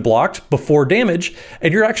everything's been blocked before damage,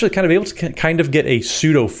 and you're actually kind of able to kind of get a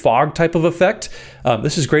pseudo fog type of effect.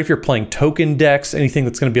 This is great if you're playing token decks, anything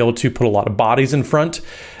that's going to be able to put a lot of bodies in front.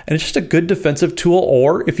 And it's just a good defensive tool.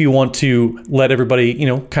 Or if you want to let everybody,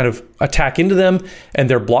 kind of attack into them and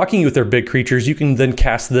they're blocking you with their big creatures, you can then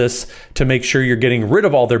cast this to make sure you're getting rid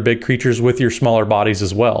of all their big creatures with your smaller bodies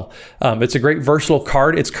as well. It's a great versatile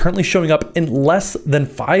card. It's currently showing up in less than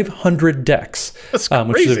 500 decks,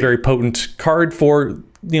 which is a very potent card for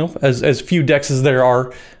as few decks as there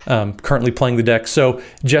are currently playing the deck. So,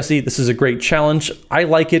 Jesse, this is a great challenge. I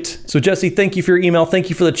like it. So, Jesse, thank you for your email. Thank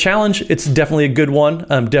you for the challenge. It's definitely a good one.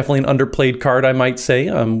 Definitely an underplayed card, I might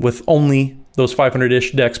say, with only those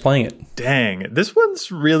 500-ish decks playing it. Dang, this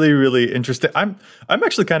one's really, really interesting. I'm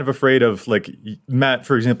actually kind of afraid of, like, Matt,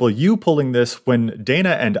 for example, you pulling this when Dana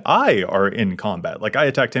and I are in combat. Like, I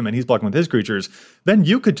attacked him and he's blocking with his creatures. Then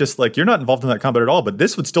you could just, like, you're not involved in that combat at all, but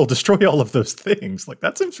this would still destroy all of those things. Like,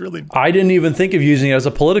 that seems really... I didn't even think of using it as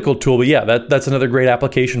a political tool, but yeah, that's another great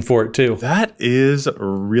application for it, too. That is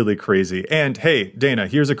really crazy. And, hey, Dana,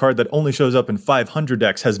 here's a card that only shows up in 500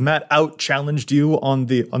 decks. Has Matt out-challenged you on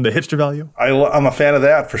the hipster value? I'm a fan of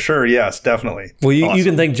that for sure. Yes, definitely. Well, you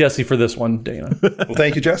can thank Jesse for this one, Dana. Well,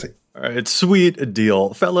 thank you, Jesse. All right, sweet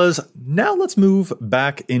deal. Fellas, now let's move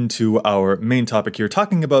back into our main topic here,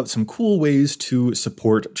 talking about some cool ways to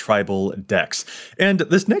support tribal decks. And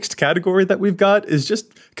this next category that we've got is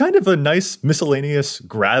just kind of a nice miscellaneous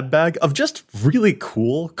grab bag of just really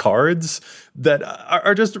cool cards that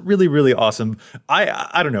are just really, really awesome.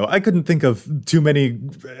 I don't know. I couldn't think of too many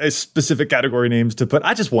specific category names to put.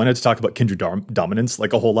 I just wanted to talk about Kindred Dominance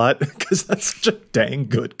like a whole lot because that's such a dang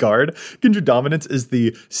good card. Kindred Dominance is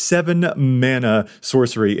the 7-mana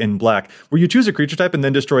sorcery in black where you choose a creature type and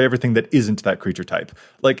then destroy everything that isn't that creature type.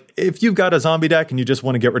 Like, if you've got a zombie deck and you just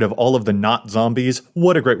want to get rid of all of the not zombies,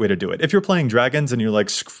 what a great way to do it. If you're playing dragons and you're like,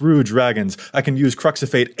 screw dragons, I can use Crux of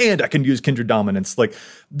Fate and I can use Kindred Dominance. Like,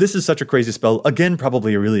 this is such a crazy spell. Again,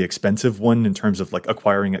 probably a really expensive one in terms of like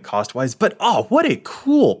acquiring it cost-wise, but what a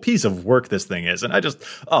cool piece of work this thing is. And I just,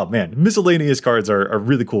 man, miscellaneous cards are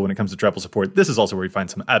really cool when it comes to tribal support. This is also where you find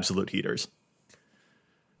some absolute heaters.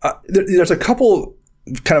 There's a couple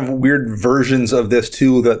kind of weird versions of this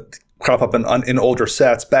too that crop up in older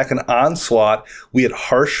sets. Back in Onslaught, we had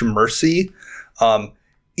Harsh Mercy.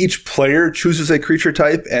 Each player chooses a creature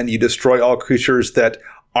type, and you destroy all creatures that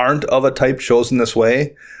aren't of a type chosen this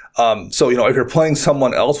way. So, if you're playing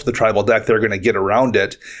someone else with a tribal deck, they're going to get around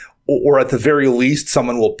it. Or at the very least,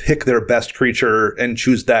 someone will pick their best creature and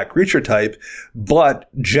choose that creature type. But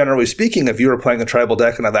generally speaking, if you're playing a tribal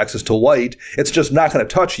deck and have access to white, it's just not going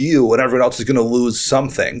to touch you and everyone else is going to lose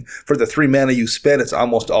something. For the 3 mana you spend, it's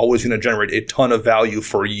almost always going to generate a ton of value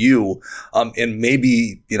for you. And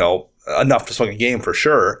maybe, enough to swing a game for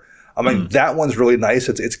sure. I mean, that one's really nice.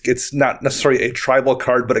 It's not necessarily a tribal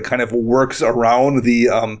card, but it kind of works around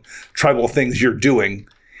the tribal things you're doing.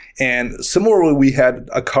 And similarly, we had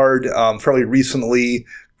a card fairly recently,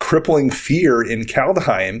 Crippling Fear in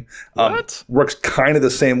Kaldheim. Works kind of the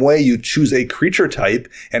same way. You choose a creature type,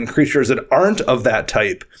 and creatures that aren't of that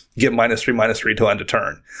type get -3/-3 till end of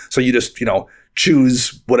turn. So you just,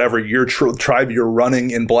 choose whatever your tribe you're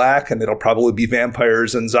running in black, and it'll probably be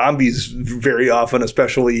vampires and zombies very often,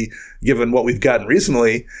 especially given what we've gotten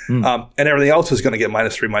recently. And everything else is going to get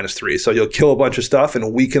 -3/-3. So you'll kill a bunch of stuff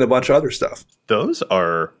and weaken a bunch of other stuff. Those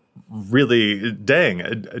are really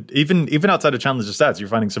dang. Even outside of Challenger stats, you're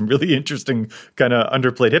finding some really interesting kind of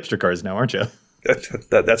underplayed hipster cards now, aren't you?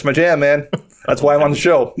 That's my jam, man. That's why I'm on the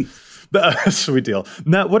show. Sweet deal.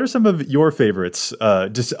 Matt, what are some of your favorites,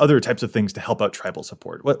 just other types of things to help out tribal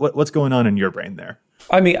support? What's going on in your brain there?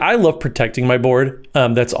 I mean, I love protecting my board.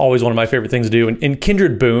 That's always one of my favorite things to do. And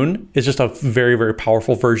Kindred Boon is just a very, very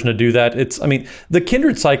powerful version to do that. The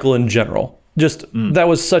Kindred cycle in general, that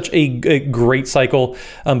was such a great cycle.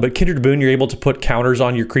 But Kindred Boon, you're able to put counters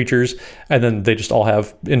on your creatures, and then they just all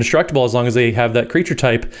have indestructible as long as they have that creature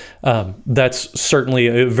type. That's certainly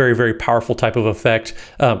a very, very powerful type of effect.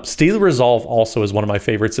 Steely Resolve also is one of my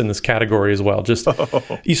favorites in this category as well.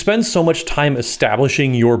 You spend so much time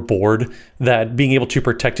establishing your board that being able to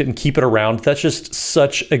protect it and keep it around, that's just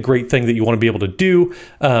such a great thing that you want to be able to do.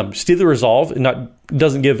 Steely Resolve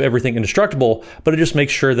doesn't give everything indestructible, but it just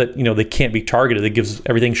makes sure that they can't be targeted. It gives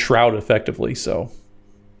everything shroud effectively. So,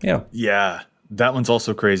 yeah, that one's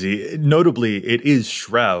also crazy. Notably, it is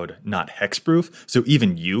shroud, not hexproof. So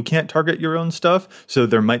even you can't target your own stuff. So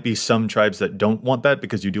there might be some tribes that don't want that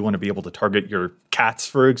because you do want to be able to target your cats,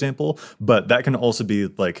 for example. But that can also be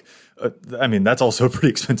like, that's also a pretty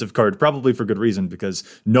expensive card, probably for good reason, because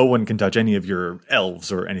no one can touch any of your elves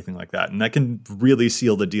or anything like that. And that can really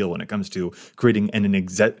seal the deal when it comes to creating an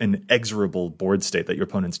inexorable board state that your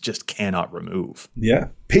opponents just cannot remove. Yeah.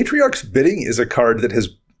 Patriarch's Bidding is a card that has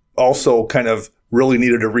also kind of really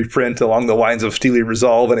needed a reprint along the lines of Steely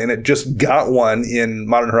Resolve, and it just got one in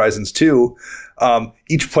Modern Horizons 2.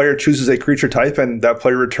 Each player chooses a creature type, and that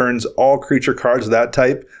player returns all creature cards of that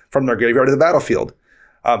type from their graveyard to the battlefield.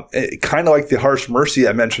 Kind of like the Harsh Mercy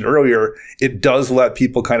I mentioned earlier, it does let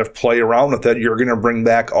people kind of play around with it. You're going to bring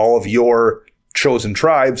back all of your chosen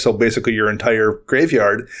tribe, so basically your entire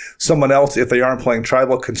graveyard. Someone else, if they aren't playing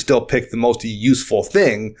tribal, can still pick the most useful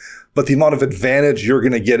thing, but the amount of advantage you're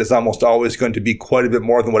going to get is almost always going to be quite a bit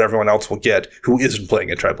more than what everyone else will get who isn't playing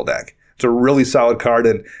a tribal deck. It's a really solid card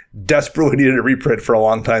and desperately needed a reprint for a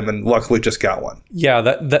long time, and luckily just got one. Yeah,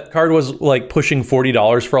 that card was like pushing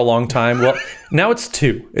 $40 for a long time. Well, now it's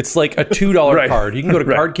 $2. It's like a $2 Right. card. You can go to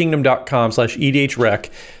cardkingdom.com/EDHREC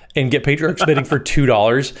and get Patriarch's Bidding for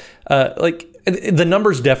 $2. The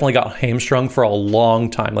numbers definitely got hamstrung for a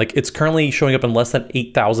long time. Like, it's currently showing up in less than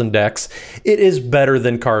 8,000 decks. It is better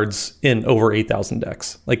than cards in over 8,000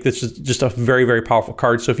 decks. Like, this is just a very, very powerful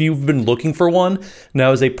card. So if you've been looking for one,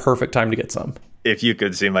 now is a perfect time to get some. If you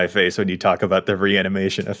could see my face when you talk about the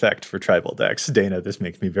reanimation effect for tribal decks, Dana, this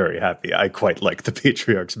makes me very happy. I quite like the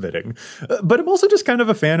Patriarch's Bidding. But I'm also just kind of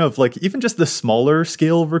a fan of, like, even just the smaller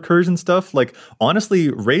scale recursion stuff. Like, honestly,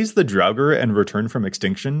 Raise the Draugr and Return from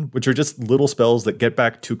Extinction, which are just little spells that get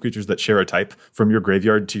back 2 creatures that share a type from your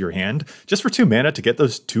graveyard to your hand, just for 2 mana to get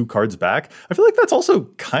those 2 cards back. I feel like that's also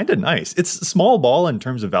kind of nice. It's small ball in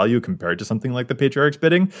terms of value compared to something like the Patriarch's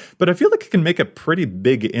Bidding, but I feel like it can make a pretty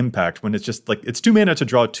big impact when it's just like, it's 2 mana to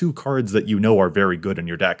draw 2 cards that you know are very good in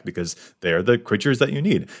your deck because they're the creatures that you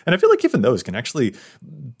need. And I feel like even those can actually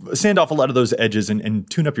sand off a lot of those edges and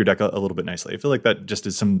tune up your deck a little bit nicely. I feel like that just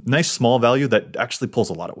is some nice small value that actually pulls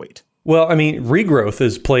a lot of weight. Well, I mean, Regrowth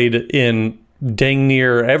is played in dang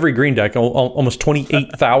near every green deck, almost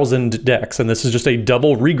 28,000 decks, and this is just a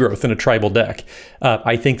double Regrowth in a tribal deck.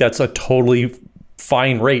 I think that's a totally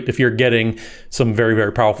fine rate if you're getting some very,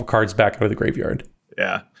 very powerful cards back out of the graveyard.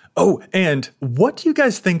 Yeah. Oh, and what do you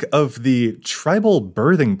guys think of the Tribal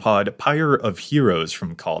Birthing Pod Pyre of Heroes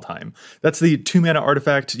from Kaldheim? That's the 2 mana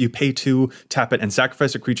artifact. You pay 2, tap it, and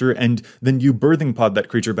sacrifice a creature, and then you Birthing Pod that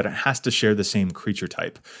creature, but it has to share the same creature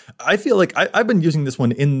type. I feel like I've been using this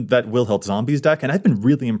one in that Wilhelt Zombies deck, and I've been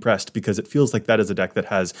really impressed because it feels like that is a deck that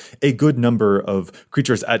has a good number of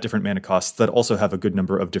creatures at different mana costs that also have a good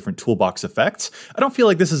number of different toolbox effects. I don't feel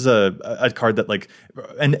like this is a card that, like,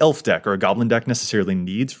 an elf deck or a goblin deck necessarily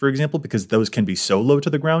needs, for example, because those can be so low to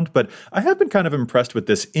the ground. But I have been kind of impressed with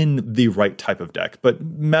this in the right type of deck. But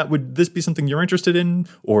Matt, would this be something you're interested in?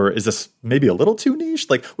 Or is this maybe a little too niche?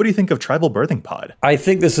 Like, what do you think of Tribal Birthing Pod? I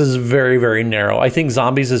think this is very, very narrow. I think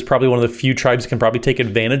Zombies is probably one of the few tribes that can probably take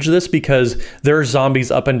advantage of this because there are zombies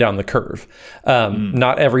up and down the curve.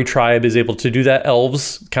 Not every tribe is able to do that.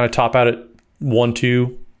 Elves kind of top out at 1,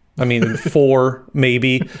 2, 4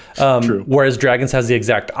 maybe. Whereas Dragons has the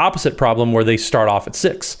exact opposite problem where they start off at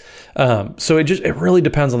 6. So it really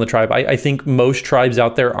depends on the tribe. I think most tribes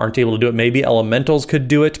out there aren't able to do it. Maybe Elementals could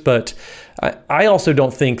do it, but I also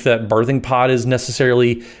don't think that Birthing Pod is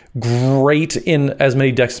necessarily great in as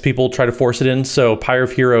many decks as people try to force it in. So Pyre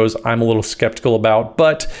of Heroes, I'm a little skeptical about.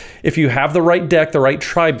 But if you have the right deck, the right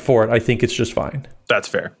tribe for it, I think it's just fine. That's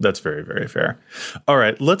fair. That's very, very fair. All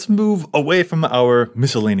right, let's move away from our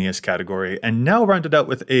miscellaneous category and now round it out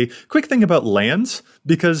with a quick thing about lands,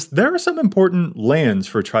 because there are some important lands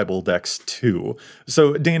for tribal decks too.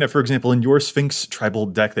 So Dana, for example, in your Sphinx tribal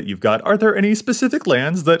deck that you've got, are there any specific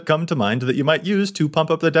lands that come to mind that you might use to pump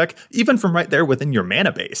up the deck, even from right there within your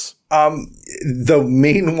mana base? The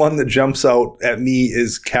main one that jumps out at me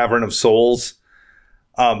is Cavern of Souls.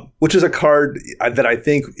 Which is a card that I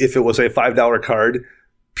think if it was a $5 card,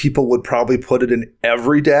 people would probably put it in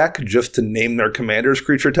every deck just to name their commander's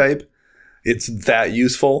creature type. It's that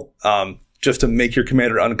useful, just to make your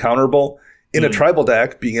commander uncounterable. In a tribal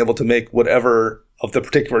deck, being able to make whatever of the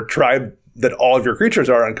particular tribe that all of your creatures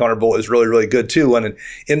are uncounterable is really, really good too. And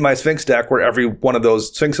in my Sphinx deck, where every one of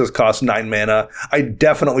those Sphinxes costs 9 mana, I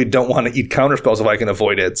definitely don't want to eat counterspells if I can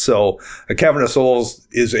avoid it. So a Cavern of Souls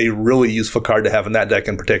is a really useful card to have in that deck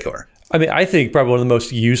in particular. I think probably one of the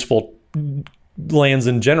most useful lands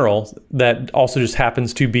in general that also just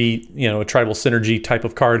happens to be, a tribal synergy type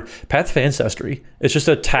of card, Path of Ancestry. It's just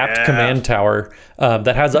a tapped command tower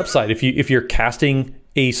that has upside. If you're casting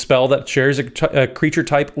a spell that shares a creature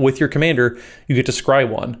type with your commander, you get to scry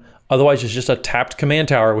one. Otherwise, it's just a tapped command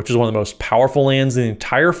tower, which is one of the most powerful lands in the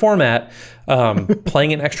entire format.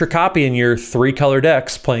 Playing an extra copy in your 3-color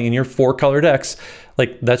decks, playing in your 4-color decks,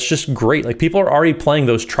 that's just great. People are already playing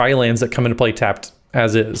those tri-lands that come into play tapped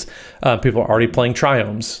as is. People are already playing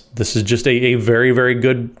triomes. This is just a very, very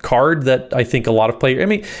good card that I think a lot of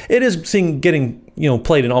players... it is getting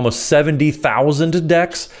played in almost 70,000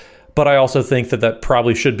 decks, but I also think that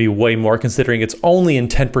probably should be way more, considering it's only in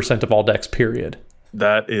 10% of all decks, period.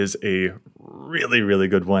 That is a really, really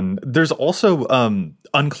good one. There's also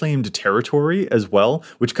Unclaimed Territory as well,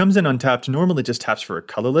 which comes in untapped, normally just taps for a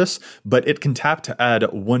colorless, but it can tap to add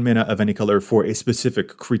 1 mana of any color for a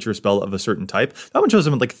specific creature spell of a certain type. That one shows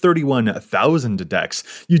up in 31,000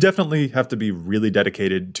 decks. You definitely have to be really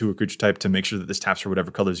dedicated to a creature type to make sure that this taps for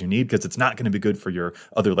whatever colors you need, because it's not going to be good for your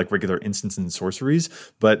other regular instants and sorceries.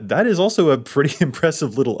 But that is also a pretty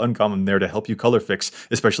impressive little uncommon there to help you color fix,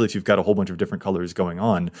 especially if you've got a whole bunch of different colors going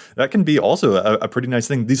on. That can be also a pretty nice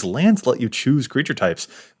thing. These lands let you choose creature types.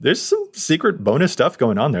 There's some secret bonus stuff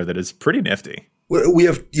going on there that is pretty nifty. You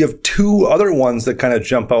have 2 other ones that kind of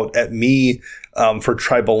jump out at me for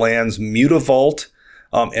tribal lands: Mutavault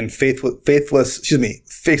and Faithless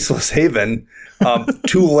Haven.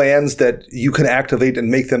 2 lands that you can activate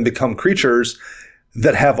and make them become creatures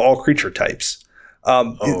that have all creature types.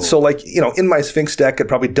 So like, in my Sphinx deck, it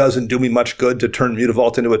probably doesn't do me much good to turn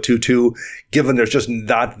Mutavault into a 2/2, given there's just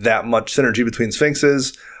not that much synergy between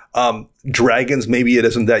Sphinxes. Dragons, maybe it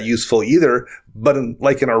isn't that useful either, but in a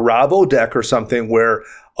Rabo deck or something where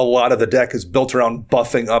a lot of the deck is built around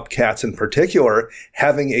buffing up cats in particular,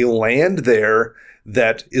 having a land there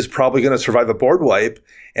that is probably going to survive a board wipe,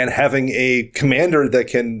 and having a commander that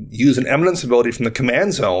can use an Eminence ability from the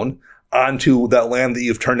command zone onto that land that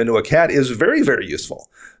you've turned into a cat is very, very useful.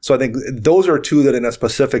 So I think those are two that in a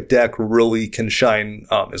specific deck really can shine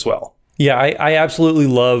as well. Yeah, I absolutely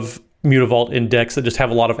love Mutavault in decks that just have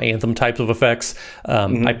a lot of Anthem types of effects.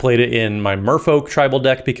 I played it in my Merfolk tribal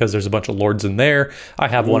deck because there's a bunch of lords in there. I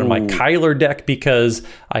have one in my Kyler deck because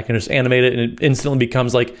I can just animate it and it instantly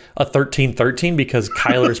becomes like a 13/13 because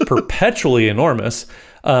Kyler is perpetually enormous.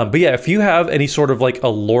 But yeah, if you have any sort of like a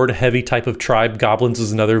lord heavy type of tribe, goblins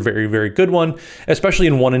is another very, very good one, especially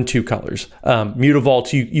in 1 and 2 colors.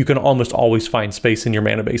 Mutavault, you can almost always find space in your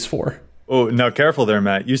mana base for. Oh, now careful there,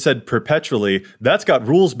 Matt. You said perpetually. That's got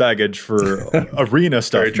rules baggage for arena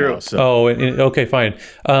stuff. Very true. Now, so. Oh, okay, fine.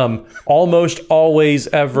 Almost always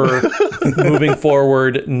ever moving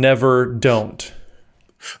forward, never don't.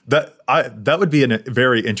 That would be a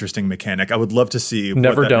very interesting mechanic. I would love to see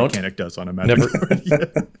never what that don't. mechanic does on a Magic card. Yeah.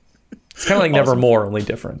 It's kind of like Nevermore, only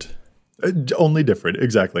different. Only different,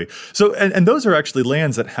 exactly. So, and those are actually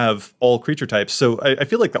lands that have all creature types. So I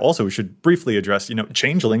feel like also we should briefly address,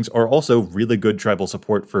 changelings are also really good tribal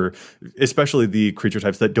support for especially the creature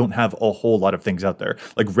types that don't have a whole lot of things out there.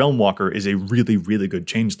 Like Realmwalker is a really, really good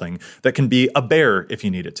changeling that can be a bear if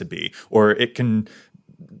you need it to be, or it can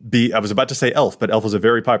be, I was about to say elf, but elf is a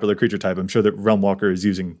very popular creature type. I'm sure that Realmwalker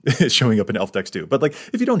is showing up in elf decks too. But like,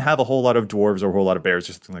 if you don't have a whole lot of dwarves or a whole lot of bears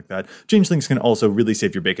or something like that, changelings can also really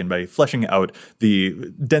save your bacon by fleshing out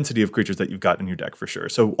the density of creatures that you've got in your deck for sure.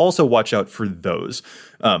 So also watch out for those.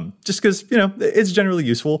 Just because, it's generally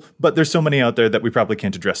useful, but there's so many out there that we probably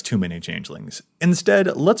can't address too many changelings.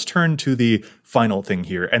 Instead, let's turn to the final thing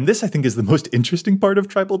here. And this, I think, is the most interesting part of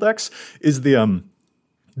tribal decks, is the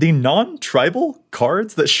non-tribal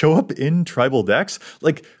cards that show up in tribal decks.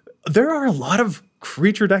 Like, there are a lot of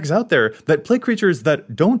creature decks out there that play creatures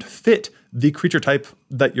that don't fit the creature type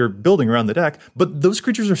that you're building around the deck, but those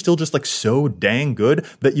creatures are still just like so dang good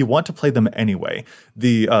that you want to play them anyway.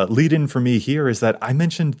 The lead-in for me here is that I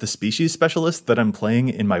mentioned the Species Specialist that I'm playing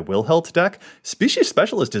in my Wilhelt deck. Species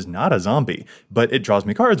Specialist is not a zombie, but it draws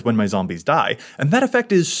me cards when my zombies die, and that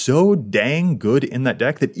effect is so dang good in that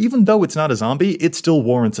deck that even though it's not a zombie, it still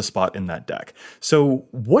warrants a spot in that deck. So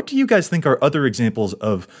what do you guys think are other examples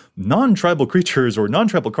of non-tribal creatures or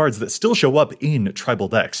non-tribal cards that still show up in tribal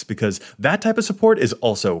decks? Because that type of support is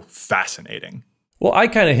also fascinating. Well, I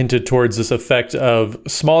kind of hinted towards this effect of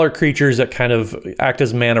smaller creatures that kind of act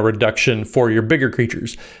as mana reduction for your bigger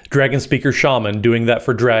creatures. Dragon Speaker Shaman doing that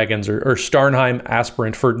for dragons, or Starnheim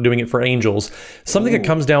Aspirant for doing it for angels. Something that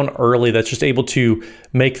comes down early that's just able to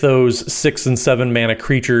make those 6 and 7 mana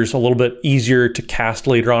creatures a little bit easier to cast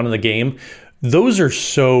later on in the game. Those are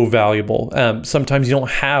so valuable. Sometimes you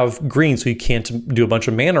don't have green, so you can't do a bunch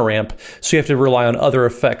of mana ramp. So you have to rely on other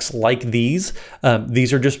effects like these.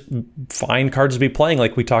 These are just fine cards to be playing.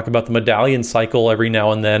 Like we talk about the medallion cycle every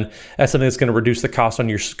now and then as something that's going to reduce the cost on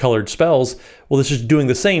your colored spells. Well, this is doing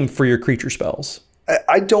the same for your creature spells.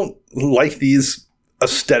 I don't like these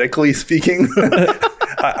aesthetically speaking.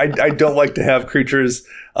 I don't like to have creatures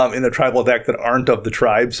in the tribal deck that aren't of the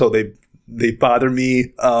tribe, so they bother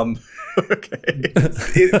me. Okay.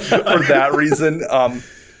 For that reason,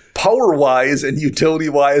 power-wise and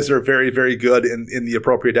utility-wise are very, very good in the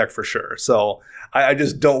appropriate deck for sure. So I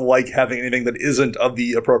just don't like having anything that isn't of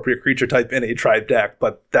the appropriate creature type in a tribe deck,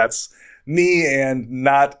 but that's me and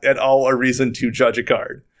not at all a reason to judge a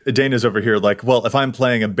card. Dana's over here like, well, if I'm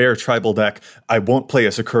playing a bear tribal deck, I won't play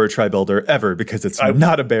a Sakura Tribe Elder ever because it's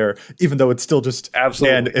not a bear, even though it's still just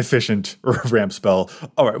an efficient ramp spell.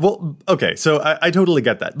 All right, well, okay, so I totally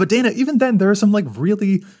get that. But Dana, even then, there are some like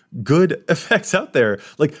really good effects out there.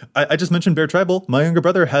 Like I just mentioned Bear Tribal. My younger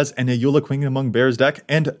brother has an Ayula Queen Among Bears deck,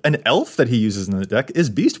 and an elf that he uses in the deck is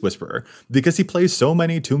Beast Whisperer because he plays so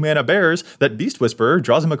many 2-mana bears that Beast Whisperer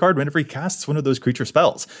draws him a card whenever he casts one of those creature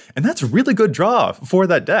spells. And that's a really good draw for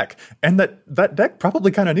that deck. And that deck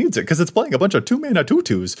probably kind of needs it because it's playing a bunch of 2-mana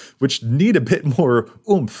 2/2s, which need a bit more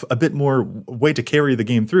oomph, a bit more way to carry the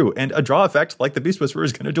game through. And a draw effect like the Beast Whisperer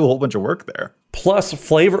is going to do a whole bunch of work there. Plus,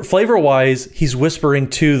 flavor-wise, he's whispering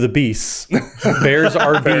to the beasts. Bears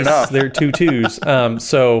are beasts. They're 2/2s.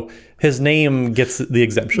 So his name gets the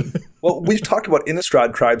exemption. Well, we've talked about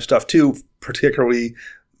Innistrad tribe stuff too, particularly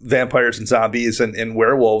vampires and zombies and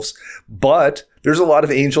werewolves, but there's a lot of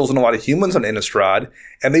angels and a lot of humans on Innistrad,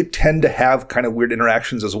 and they tend to have kind of weird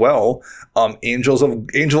interactions as well.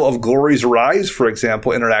 Angel of Glory's Rise, for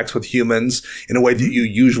example, interacts with humans in a way that you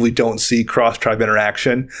usually don't see cross-tribe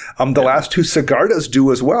interaction. The last two Sigardas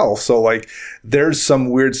do as well. So, like, there's some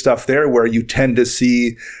weird stuff there where you tend to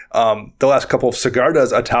see the last couple of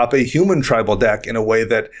Sigardas atop a human tribal deck in a way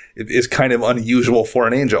that is kind of unusual for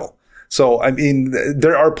an angel. So, I mean,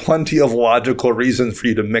 there are plenty of logical reasons for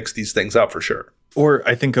you to mix these things up for sure. Or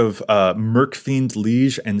I think of Murkfiend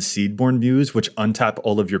Liege and Seedborn Muse, which untap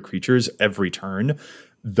all of your creatures every turn.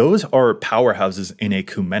 Those are powerhouses in a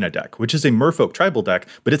Kumena deck, which is a Merfolk tribal deck,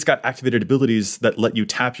 but it's got activated abilities that let you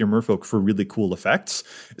tap your Merfolk for really cool effects.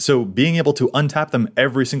 So being able to untap them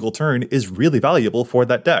every single turn is really valuable for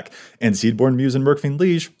that deck. And Seedborn Muse and Murkfiend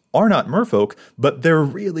Liege are not Merfolk, but they're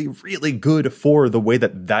really, really good for the way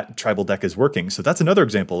that tribal deck is working. So that's another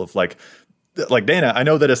example of like Dana, I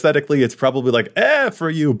know that aesthetically it's probably like, for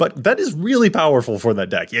you, but that is really powerful for that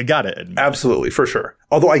deck. You got it. Absolutely, for sure.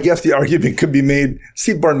 Although I guess the argument could be made,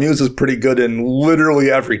 Seedborn Muse is pretty good in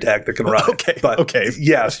literally every deck that can run it. Okay.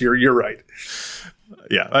 Yes, you're right.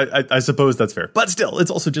 Yeah, I suppose that's fair. But still,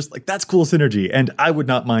 it's also just like, that's cool synergy. And I would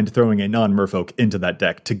not mind throwing a non-Merfolk into that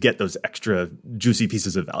deck to get those extra juicy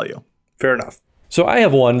pieces of value. Fair enough. So I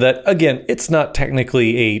have one that, again, it's not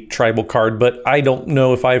technically a tribal card, but I don't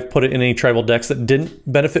know if I've put it in any tribal decks that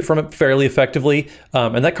didn't benefit from it fairly effectively.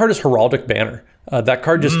 And that card is Heraldic Banner. That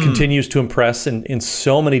card just continues to impress in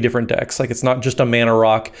so many different decks. Like, it's not just a mana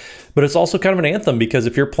rock, but it's also kind of an anthem, because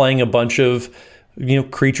if you're playing a bunch of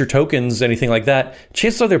creature tokens, anything like that,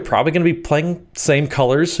 chances are they're probably going to be playing same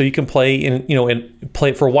colors, so you can play and play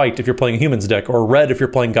it for white if you're playing a humans deck, or red if you're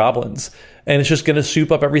playing goblins. And it's just going to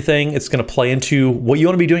soup up everything. It's going to play into what you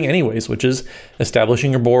want to be doing anyways, which is establishing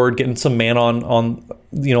your board, getting some mana on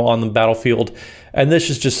the battlefield. And this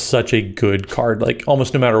is just such a good card. Like,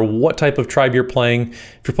 almost no matter what type of tribe you're playing,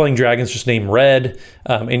 if you're playing dragons, just name red,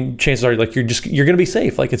 and chances are like you're going to be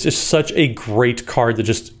safe. Like, it's just such a great card that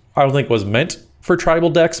just, I don't think was meant for tribal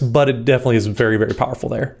decks, but it definitely is very, very powerful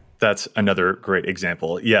there. That's another great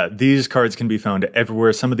example. Yeah, these cards can be found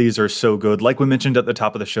everywhere. Some of these are so good, like we mentioned at the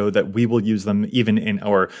top of the show, that we will use them even in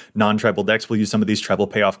our non-tribal decks. We'll use some of these tribal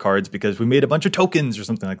payoff cards because we made a bunch of tokens or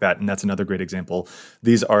something like that, and that's another great example.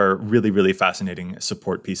 These are really, really fascinating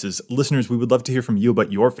support pieces. Listeners, we would love to hear from you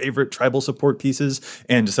about your favorite tribal support pieces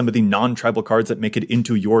and some of the non-tribal cards that make it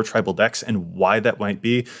into your tribal decks and why that might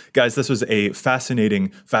be. Guys, this was a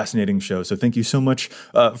fascinating, fascinating show, so thank you so much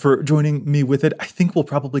for joining me with it. I think we'll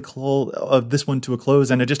probably call this one to a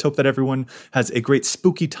close, and I just hope that everyone has a great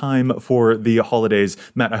spooky time for the holidays.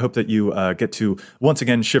 Matt, I hope that you get to once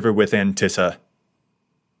again shiver with anticipation.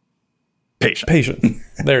 Patient.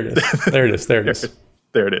 There it is. There it is. There it is.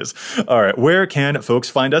 There it is. All right. Where can folks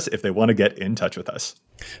find us if they want to get in touch with us?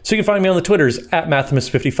 So you can find me on the Twitters at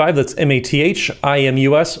Mathimus55. That's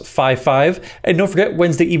MATHIMUS55. And don't forget,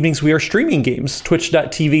 Wednesday evenings we are streaming games.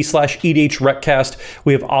 Twitch.tv/EDHRECast.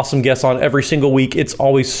 We have awesome guests on every single week. It's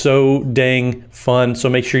always so dang fun. So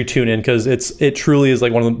make sure you tune in, because it truly is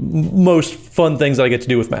like one of the most fun things I get to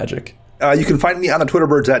do with Magic. You can find me on the Twitter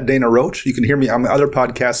birds at Dana Roach. You can hear me on my other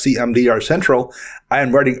podcast, CMDR Central. I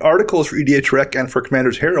am writing articles for EDH Rec and for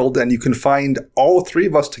Commander's Herald, and you can find all three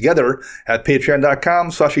of us together at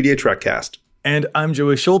patreon.com/EDHRECast. And I'm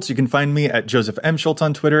Joey Schultz. You can find me at Joseph M. Schultz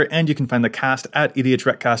on Twitter, and you can find the cast at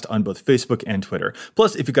EDHRECast on both Facebook and Twitter.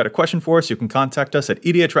 Plus, if you've got a question for us, you can contact us at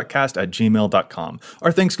edhrecast@gmail.com.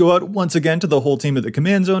 Our thanks go out once again to the whole team at the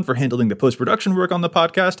Command Zone for handling the post-production work on the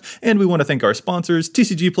podcast, and we want to thank our sponsors,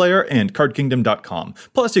 TCG Player and CardKingdom.com.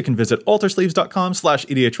 Plus, you can visit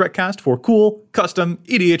altersleeves.com/EDHRECast for cool, custom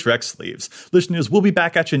EDHREC sleeves. Listeners, we'll be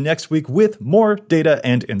back at you next week with more data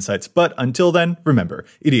and insights. But until then, remember,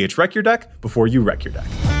 EDHREC your deck before you wreck your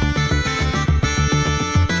deck.